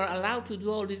exactly. say we are allowed to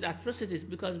do all these atrocities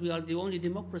because we are the only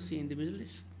democracy in the Middle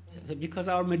East. Because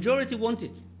our majority want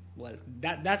it. Well,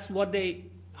 that's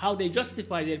how they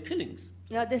justify their killings.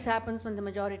 Yeah, this happens when the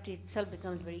majority itself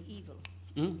becomes very evil.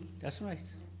 That's right.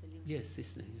 Absolutely. Yes,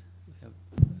 sister here. We have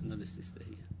another sister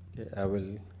here. Okay, I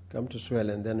will come to Swell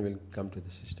and then we'll come to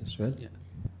the sister. Swell? Yeah.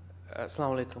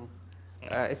 Assalamu alaikum.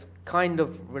 It's kind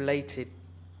of related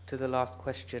to the last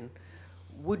question.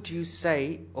 Would you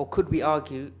say, or could we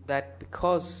argue, that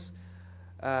because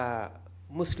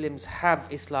Muslims have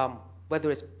Islam,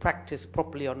 whether it's practiced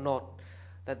properly or not,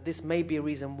 that this may be a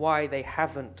reason why they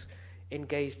haven't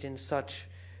engaged in such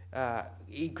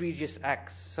egregious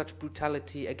acts, such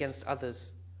brutality against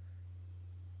others?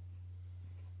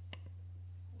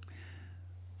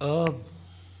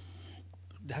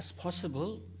 That's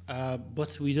possible,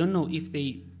 but we don't know if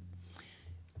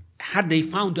had they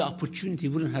found the opportunity,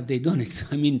 wouldn't have they done it?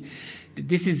 I mean,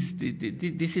 this is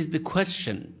the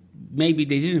question. Maybe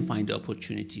they didn't find the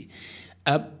opportunity.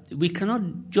 We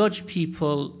cannot judge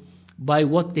people by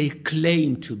what they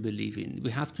claim to believe in.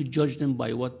 We have to judge them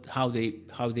by how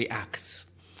they act.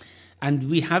 And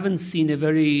we haven't seen a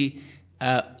very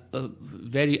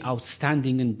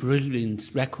outstanding and brilliant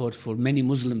record for many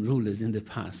Muslim rulers in the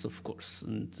past, of course.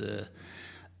 And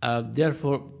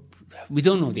therefore, we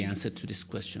don't know the answer to this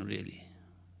question, really.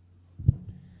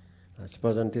 I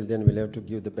suppose until then we'll have to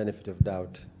give the benefit of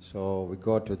doubt. So we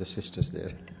go to the sisters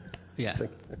there. Yeah.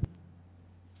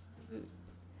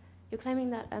 You're claiming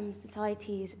that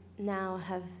societies now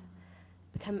have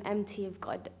become empty of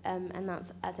God, and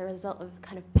that's as a result of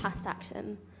kind of past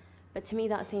action. But to me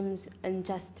that seems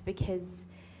unjust, because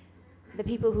the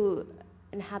people who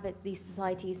inhabit these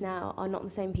societies now are not the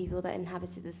same people that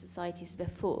inhabited the societies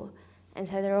before. And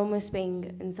so they're almost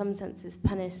being, in some senses,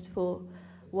 punished for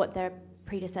what their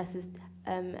predecessors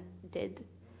did.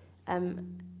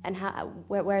 And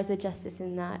where is the justice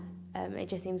in that? It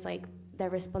just seems like they're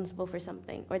responsible for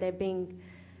something, or they're being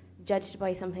judged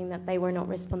by something that they were not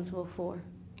responsible for.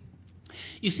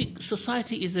 You see,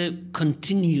 society is a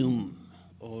continuum,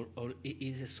 or it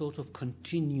is a sort of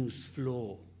continuous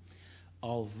flow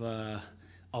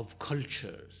of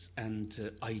cultures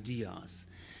and ideas.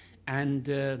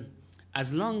 And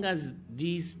as long as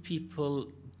these people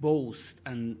boast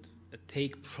and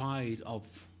take pride of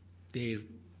their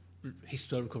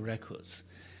historical records,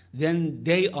 then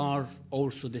they are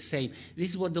also the same. This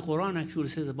is what the Quran actually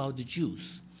says about the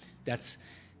Jews. That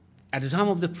at the time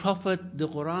of the Prophet, the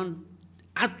Quran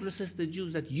addresses the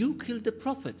Jews that you killed the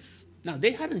prophets. Now,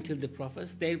 they hadn't killed the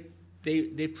prophets. Their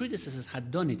predecessors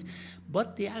had done it.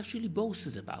 But they actually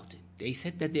boasted about it. They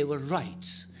said that they were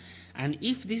right. And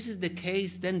if this is the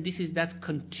case, then this is that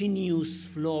continuous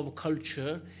flow of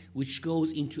culture which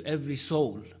goes into every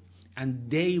soul. And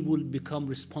they will become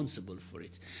responsible for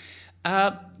it.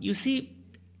 You see,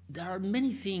 there are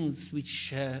many things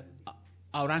which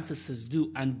our ancestors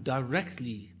do and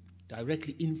directly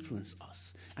influence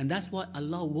us. And that's why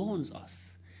Allah warns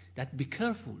us that be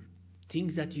careful.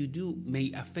 Things that you do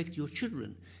may affect your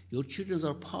children. Your children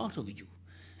are part of you.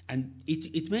 And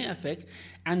it may affect.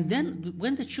 And then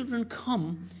when the children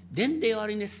come, then they are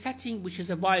in a setting which is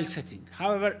a vile setting.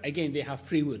 However, again, they have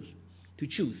free will to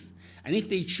choose. And if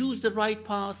they choose the right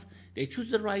path, they choose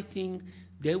the right thing,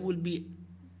 they will be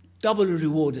doubly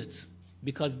rewarded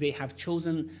because they have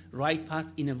chosen right path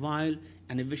in a vile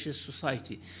and a vicious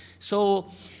society.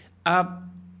 So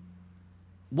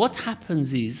what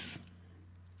happens is,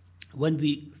 when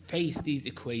we face these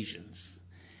equations,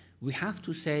 we have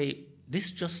to say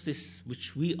this justice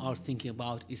which we are thinking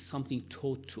about is something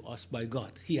taught to us by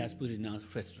God. He has put it in our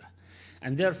fitra.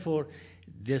 And therefore,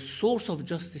 the source of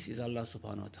justice is Allah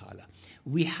subhanahu wa ta'ala.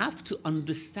 We have to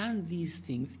understand these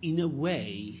things in a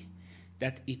way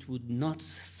that it would not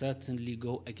certainly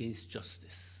go against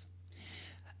justice.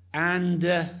 And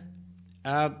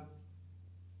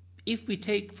if we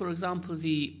take, for example,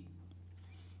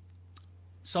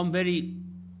 some very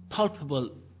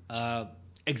palpable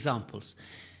examples.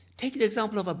 Take the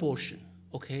example of abortion,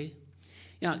 okay?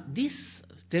 Now,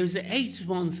 there is an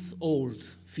 8-month-old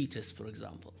fetus, for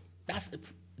example. That's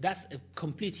a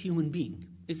complete human being,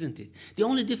 isn't it? The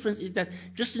only difference is that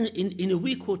just in a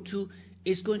week or two,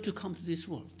 it's going to come to this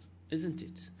world, isn't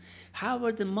it?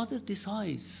 However, the mother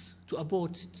decides to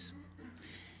abort it.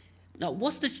 Now,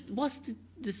 what's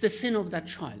the sin of that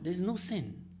child? There's no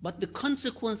sin. But the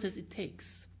consequences it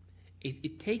takes.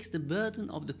 It takes the burden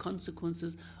of the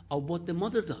consequences of what the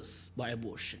mother does by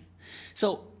abortion.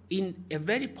 So in a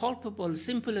very palpable,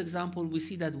 simple example, we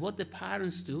see that what the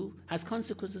parents do has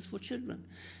consequences for children.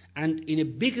 And in a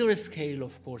bigger scale,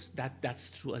 of course,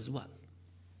 that's true as well.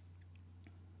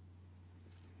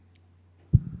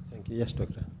 Thank you. Yes,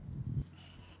 Doctor.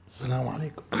 Assalamu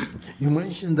alaikum. You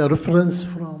mentioned the reference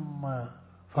from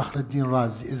Fakhruddin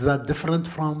Razi. Is that different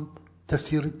from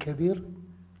Tafsir al-Kabir?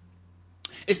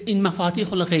 It's in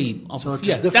Mafatih al-Ghaib. So it's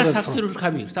Yeah, that's different Tafsir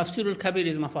al-Kabir. Tafsir al-Kabir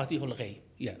is Mafatih al-Ghaib.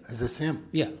 Yeah. It's the same?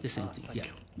 Yeah, the same thing. thank Yeah.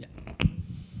 you. Yeah.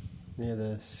 Any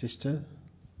other sister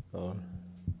or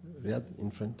Riyadh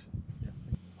in front? Yeah.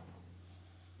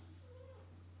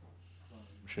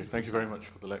 Sheikh, thank you very much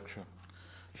for the lecture.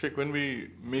 Sheikh, when we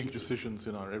make decisions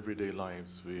in our everyday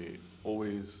lives, we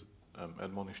always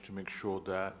admonish to make sure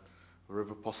that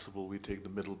wherever possible we take the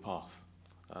middle path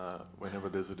whenever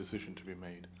there's a decision to be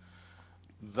made.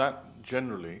 That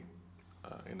generally,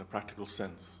 in a practical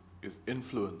sense, is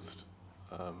influenced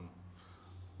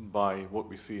by what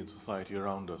we see in society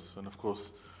around us. And of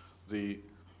course, the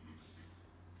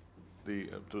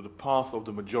path of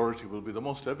the majority will be the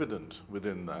most evident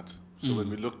within that. So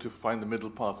when we look to find the middle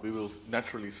path, we will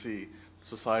naturally see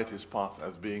society's path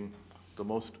as being the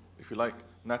most, if you like,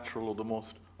 natural or the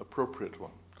most appropriate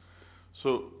one.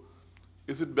 So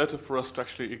is it better for us to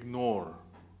actually ignore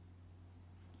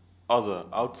other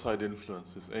outside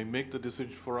influences and make the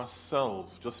decision for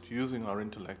ourselves, just using our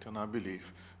intellect and our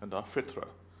belief and our fitrah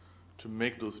to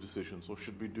make those decisions, or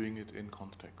should we be doing it in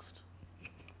context?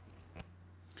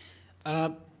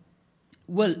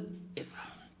 Well,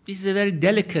 this is a very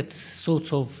delicate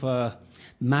sort of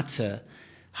matter,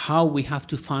 how we have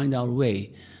to find our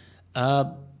way.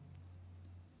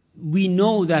 We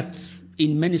know that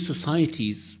in many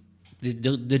societies,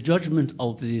 the judgment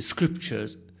of the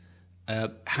scriptures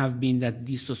have been that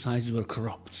these societies were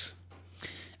corrupt.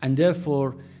 And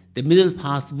therefore, the middle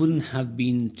path wouldn't have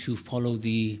been to follow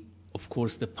of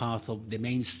course, the path of the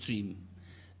mainstream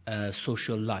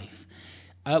social life.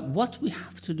 What we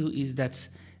have to do is that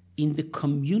in the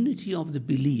community of the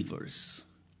believers,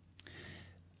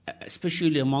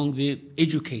 especially among the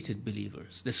educated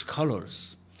believers, the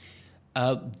scholars,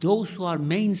 those who are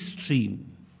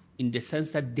mainstream, in the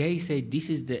sense that they say this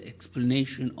is the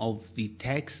explanation of the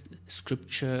text,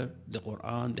 scripture, the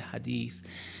Quran, the Hadith,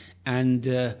 and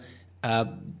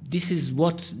this is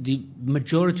what the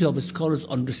majority of the scholars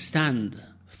understand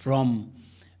from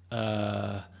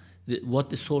what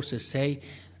the sources say.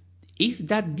 If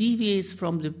that deviates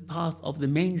from the path of the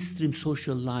mainstream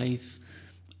social life,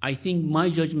 I think my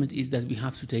judgment is that we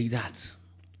have to take that,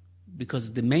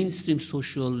 because the mainstream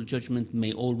social judgment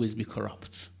may always be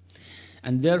corrupt.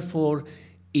 And therefore,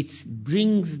 it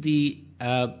brings the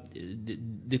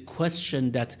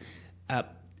question that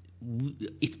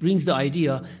it brings the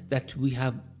idea that we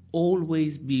have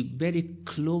always be very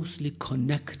closely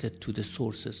connected to the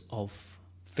sources of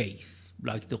faith,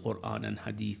 like the Quran and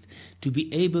Hadith, to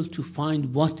be able to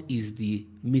find what is the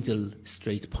middle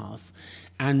straight path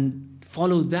and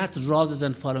follow that rather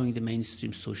than following the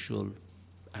mainstream social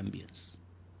ambience.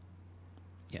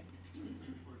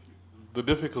 The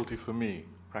difficulty for me,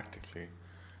 practically,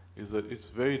 is that it's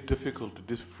very difficult to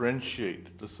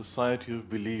differentiate the society of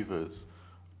believers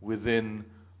within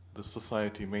the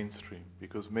society mainstream,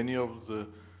 because many of the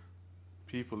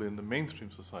people in the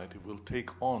mainstream society will take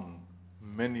on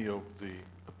many of the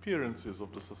appearances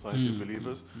of the society of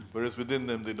believers, whereas within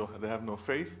them they have no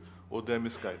faith or they're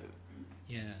misguided.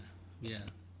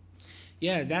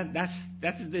 Yeah, that's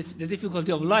the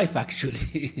difficulty of life,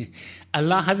 actually.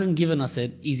 Allah hasn't given us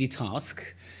an easy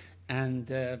task, and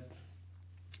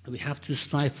we have to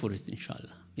strive for it, inshallah.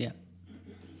 Yeah.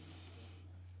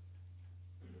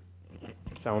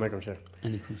 Assalamu alaikum,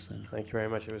 Shaykh. Thank you very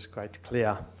much. It was quite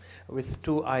clear. With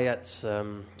two ayats,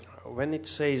 when it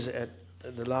says at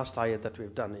the last ayat that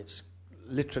we've done, it's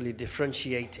literally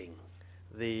differentiating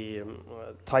the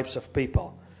types of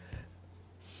people.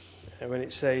 And when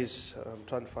it says, I'm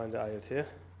trying to find the ayat here,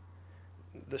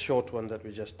 the short one that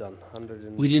we just done,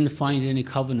 100. We didn't find any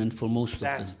covenant for most of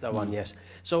them. That's the one, yes.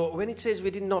 So when it says we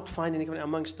did not find any covenant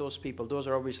amongst those people, those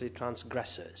are obviously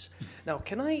transgressors. Now,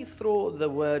 can I throw the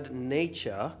word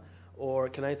nature, or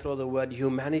can I throw the word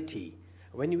humanity?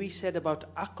 When we said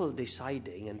about aql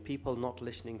deciding and people not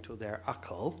listening to their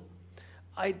aql,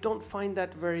 I don't find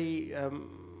that very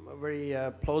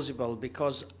plausible,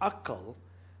 because aql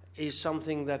is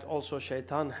something that also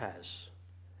shaitan has.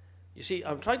 You see,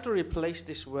 I'm trying to replace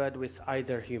this word with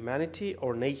either humanity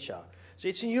or nature. So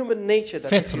it's in human nature that...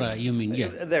 Fitra, you mean, yeah.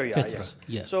 There you Fitra, are, yes.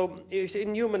 Yeah. So it's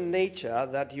in human nature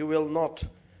that you will not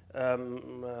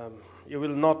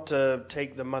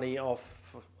take the money of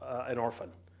an orphan,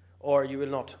 or you will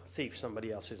not thief somebody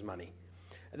else's money.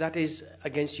 That is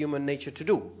against human nature to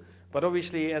do. But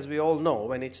obviously, as we all know,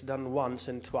 when it's done once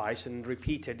and twice and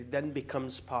repeated, it then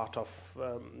becomes part of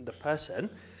the person.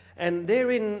 And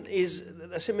therein is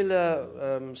a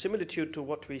similar similitude to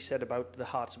what we said about the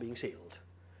hearts being sealed.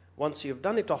 Once you've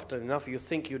done it often enough, you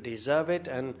think you deserve it,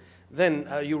 and then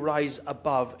you rise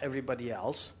above everybody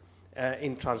else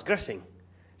in transgressing.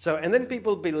 So, and then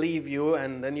people believe you,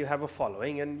 and then you have a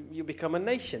following, and you become a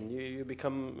nation. You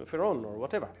become Fir'aun or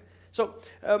whatever. So,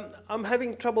 I'm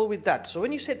having trouble with that. So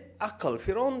when you said aql,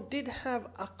 Fir'aun did have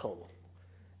aql.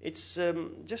 It's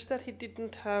just that he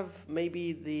didn't have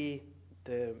maybe the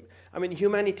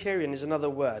humanitarian is another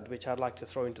word which I'd like to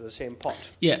throw into the same pot.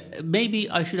 Yeah, maybe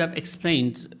I should have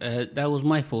explained. That was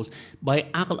my fault. By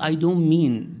aql, I don't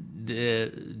mean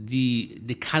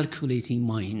the calculating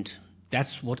mind.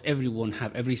 That's what everyone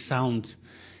have. Every sound,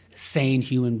 sane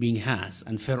human being has,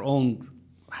 and Fir'aun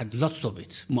had lots of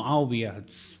it.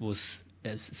 Muawiyah was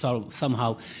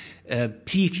somehow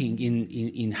peaking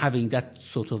in having that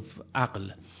sort of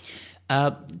aql.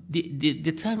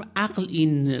 The term aql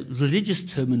in religious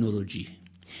terminology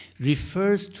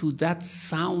refers to that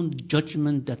sound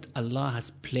judgment that Allah has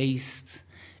placed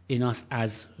in us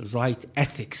as right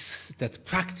ethics, that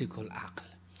practical aql.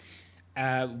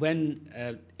 When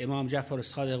Imam Ja'far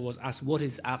al-Sadiq was asked what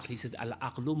is aql, he said,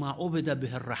 al-aqlu ma ubida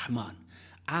bihi ar-Rahman.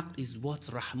 Aql is what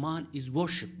Rahman is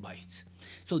worshipped by it.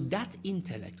 So that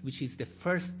intellect, which is the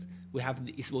first,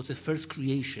 it was the first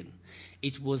creation.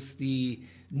 It was the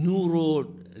Nuro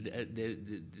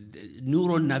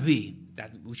Nabi,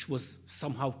 which was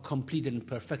somehow completed and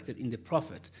perfected in the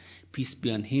Prophet, peace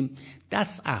be on him.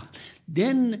 That's aql.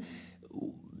 Then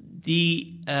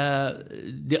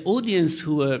the audience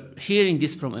who were hearing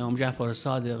this from Imam Ja'far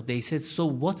al-Sadiq, they said, so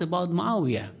what about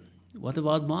Muawiyah? What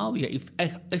about Muawiyah?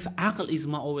 If aql is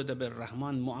ma'awida bil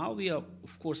Rahman, Muawiyah,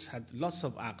 of course, had lots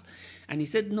of aql. And he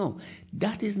said, no,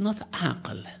 that is not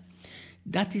aql.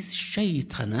 That is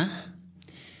shaytana,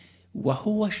 wa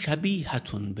huwa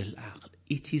shabihatun bil aql.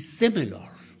 It is similar.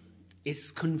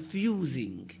 It's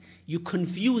confusing. You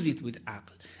confuse it with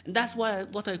aql. And that's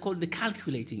what I call the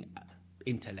calculating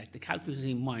intellect, the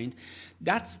calculating mind.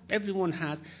 That everyone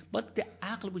has. But the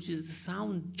aql, which is the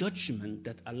sound judgment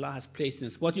that Allah has placed in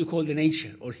us, what you call the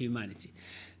nature or humanity.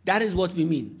 That is what we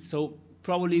mean. So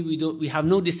probably we have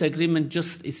no disagreement,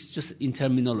 it's just in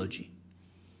terminology.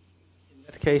 In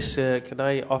that case, can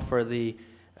I offer the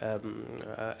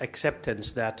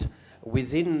acceptance that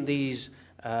within these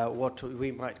what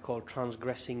we might call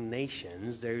transgressing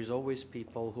nations, there is always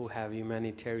people who have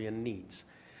humanitarian needs,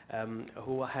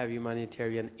 who have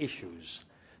humanitarian issues.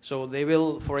 So they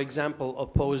will, for example,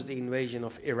 oppose the invasion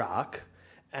of Iraq,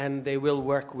 and they will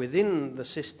work within the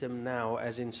system now,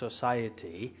 as in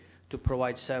society, to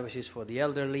provide services for the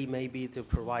elderly, maybe to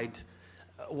provide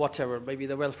whatever, maybe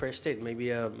the welfare state, maybe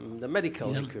the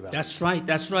medical equivalent. That's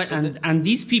right. So and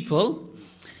these people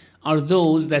are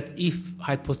those that if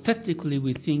hypothetically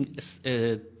we think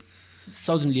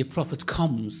suddenly a prophet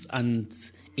comes and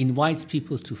invites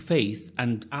people to faith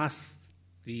and asks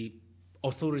the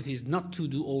authorities not to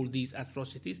do all these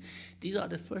atrocities, these are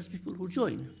the first people who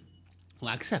join, who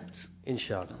accept.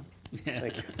 Inshallah.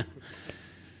 Thank you.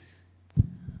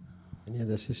 Any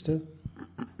other sister?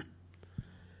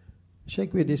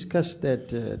 Sheikh, we discussed that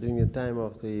during the time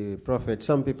of the Prophet,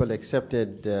 some people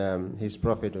accepted his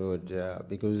prophethood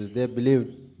because they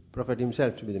believed Prophet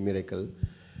himself to be the miracle.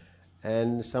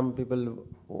 And some people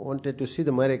wanted to see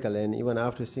the miracle, and even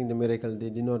after seeing the miracle,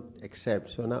 they did not accept.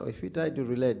 So now if we try to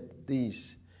relate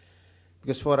these,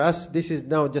 because for us this is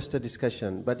now just a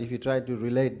discussion, but if you try to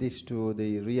relate this to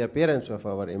the reappearance of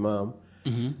our Imam,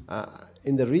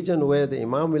 in the region where the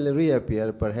Imam will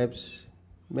reappear, perhaps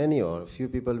many or few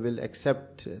people will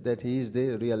accept that he is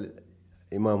the real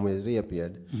Imam who has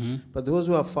reappeared. But those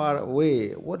who are far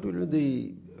away, what will be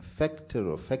the factor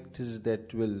or factors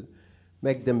that will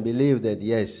make them believe that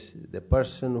yes, the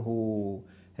person who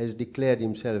has declared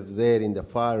himself there in the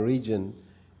far region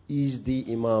is the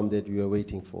Imam that we are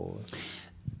waiting for?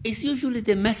 It's usually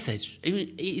the message. I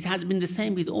mean, it has been the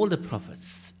same with all the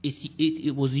prophets.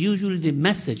 It was usually the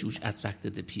message which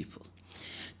attracted the people.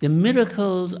 The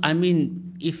miracles, I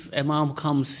mean, if Imam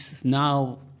comes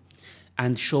now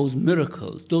and shows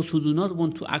miracles, those who do not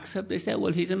want to accept, they say,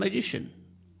 well, he's a magician,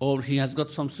 or he has got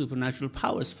some supernatural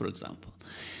powers, for example.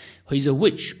 He's a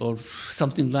witch, or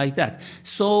something like that.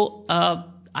 So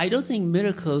I don't think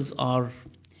miracles are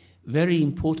very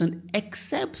important,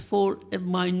 except for a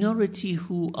minority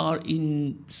who are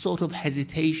in sort of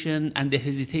hesitation, and the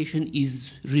hesitation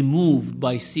is removed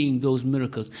by seeing those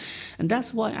miracles. And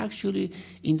that's why actually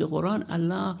in the Quran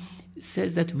Allah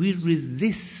says that we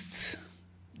resist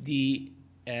the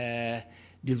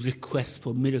request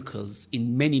for miracles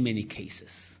in many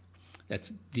cases. That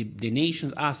the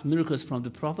nations asked miracles from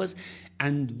the prophets,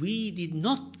 and we did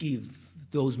not give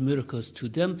those miracles to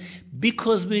them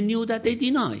because we knew that they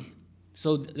deny.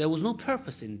 So there was no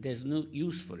purpose in it. There's no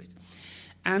use for it.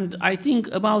 And I think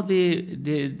about the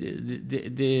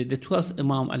 12th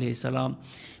Imam alayhi salam,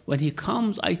 when he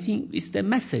comes, I think it's the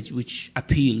message which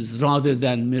appeals rather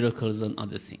than miracles and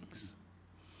other things.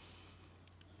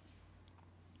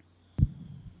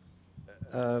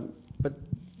 But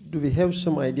do we have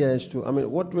some idea as to, I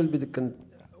mean, what will be the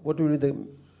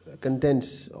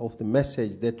contents of the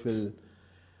message that will,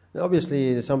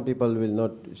 obviously some people will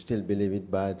not still believe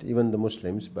it, but even the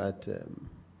Muslims, but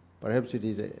perhaps it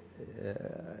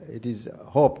is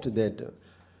hoped that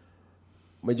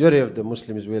majority of the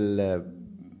Muslims will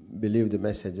believe the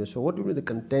message. So what will be the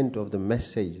content of the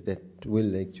message that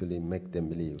will actually make them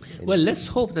believe? Well, let's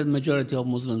hope that majority of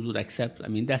Muslims would accept. I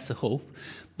mean, that's a hope.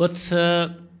 But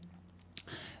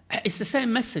it's the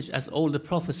same message as all the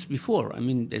prophets before. I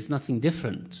mean, there's nothing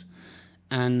different.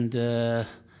 And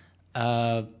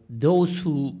those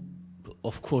who,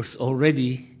 of course,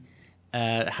 already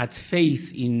had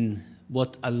faith in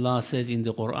what Allah says in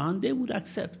the Quran, they would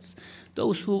accept.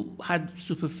 Those who had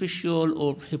superficial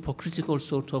or hypocritical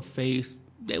sort of faith,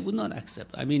 they would not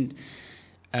accept. I mean,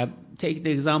 take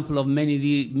the example of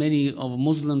many of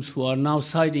Muslims who are now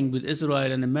siding with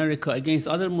Israel and America against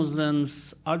other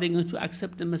Muslims. Are they going to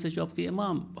accept the message of the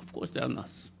Imam? Of course they are not.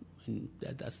 I mean,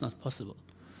 that's not possible.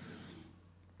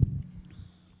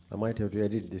 I might have to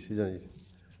edit this, isn't it?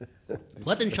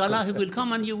 But inshallah he will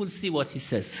come and you will see what he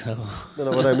says. No,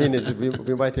 what I mean is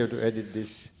we might have to edit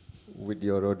this with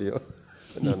your audio.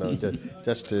 No,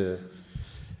 just a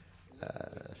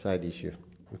side issue.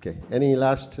 Okay. Any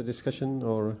last discussion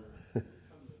or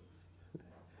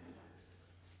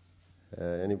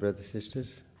any brothers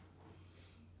sisters?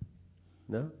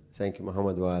 No? Thank you.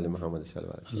 Muhammad wa ali Muhammad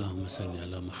sallallahu alaihi wasallam. Allahumma salli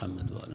ala Muhammad wa ala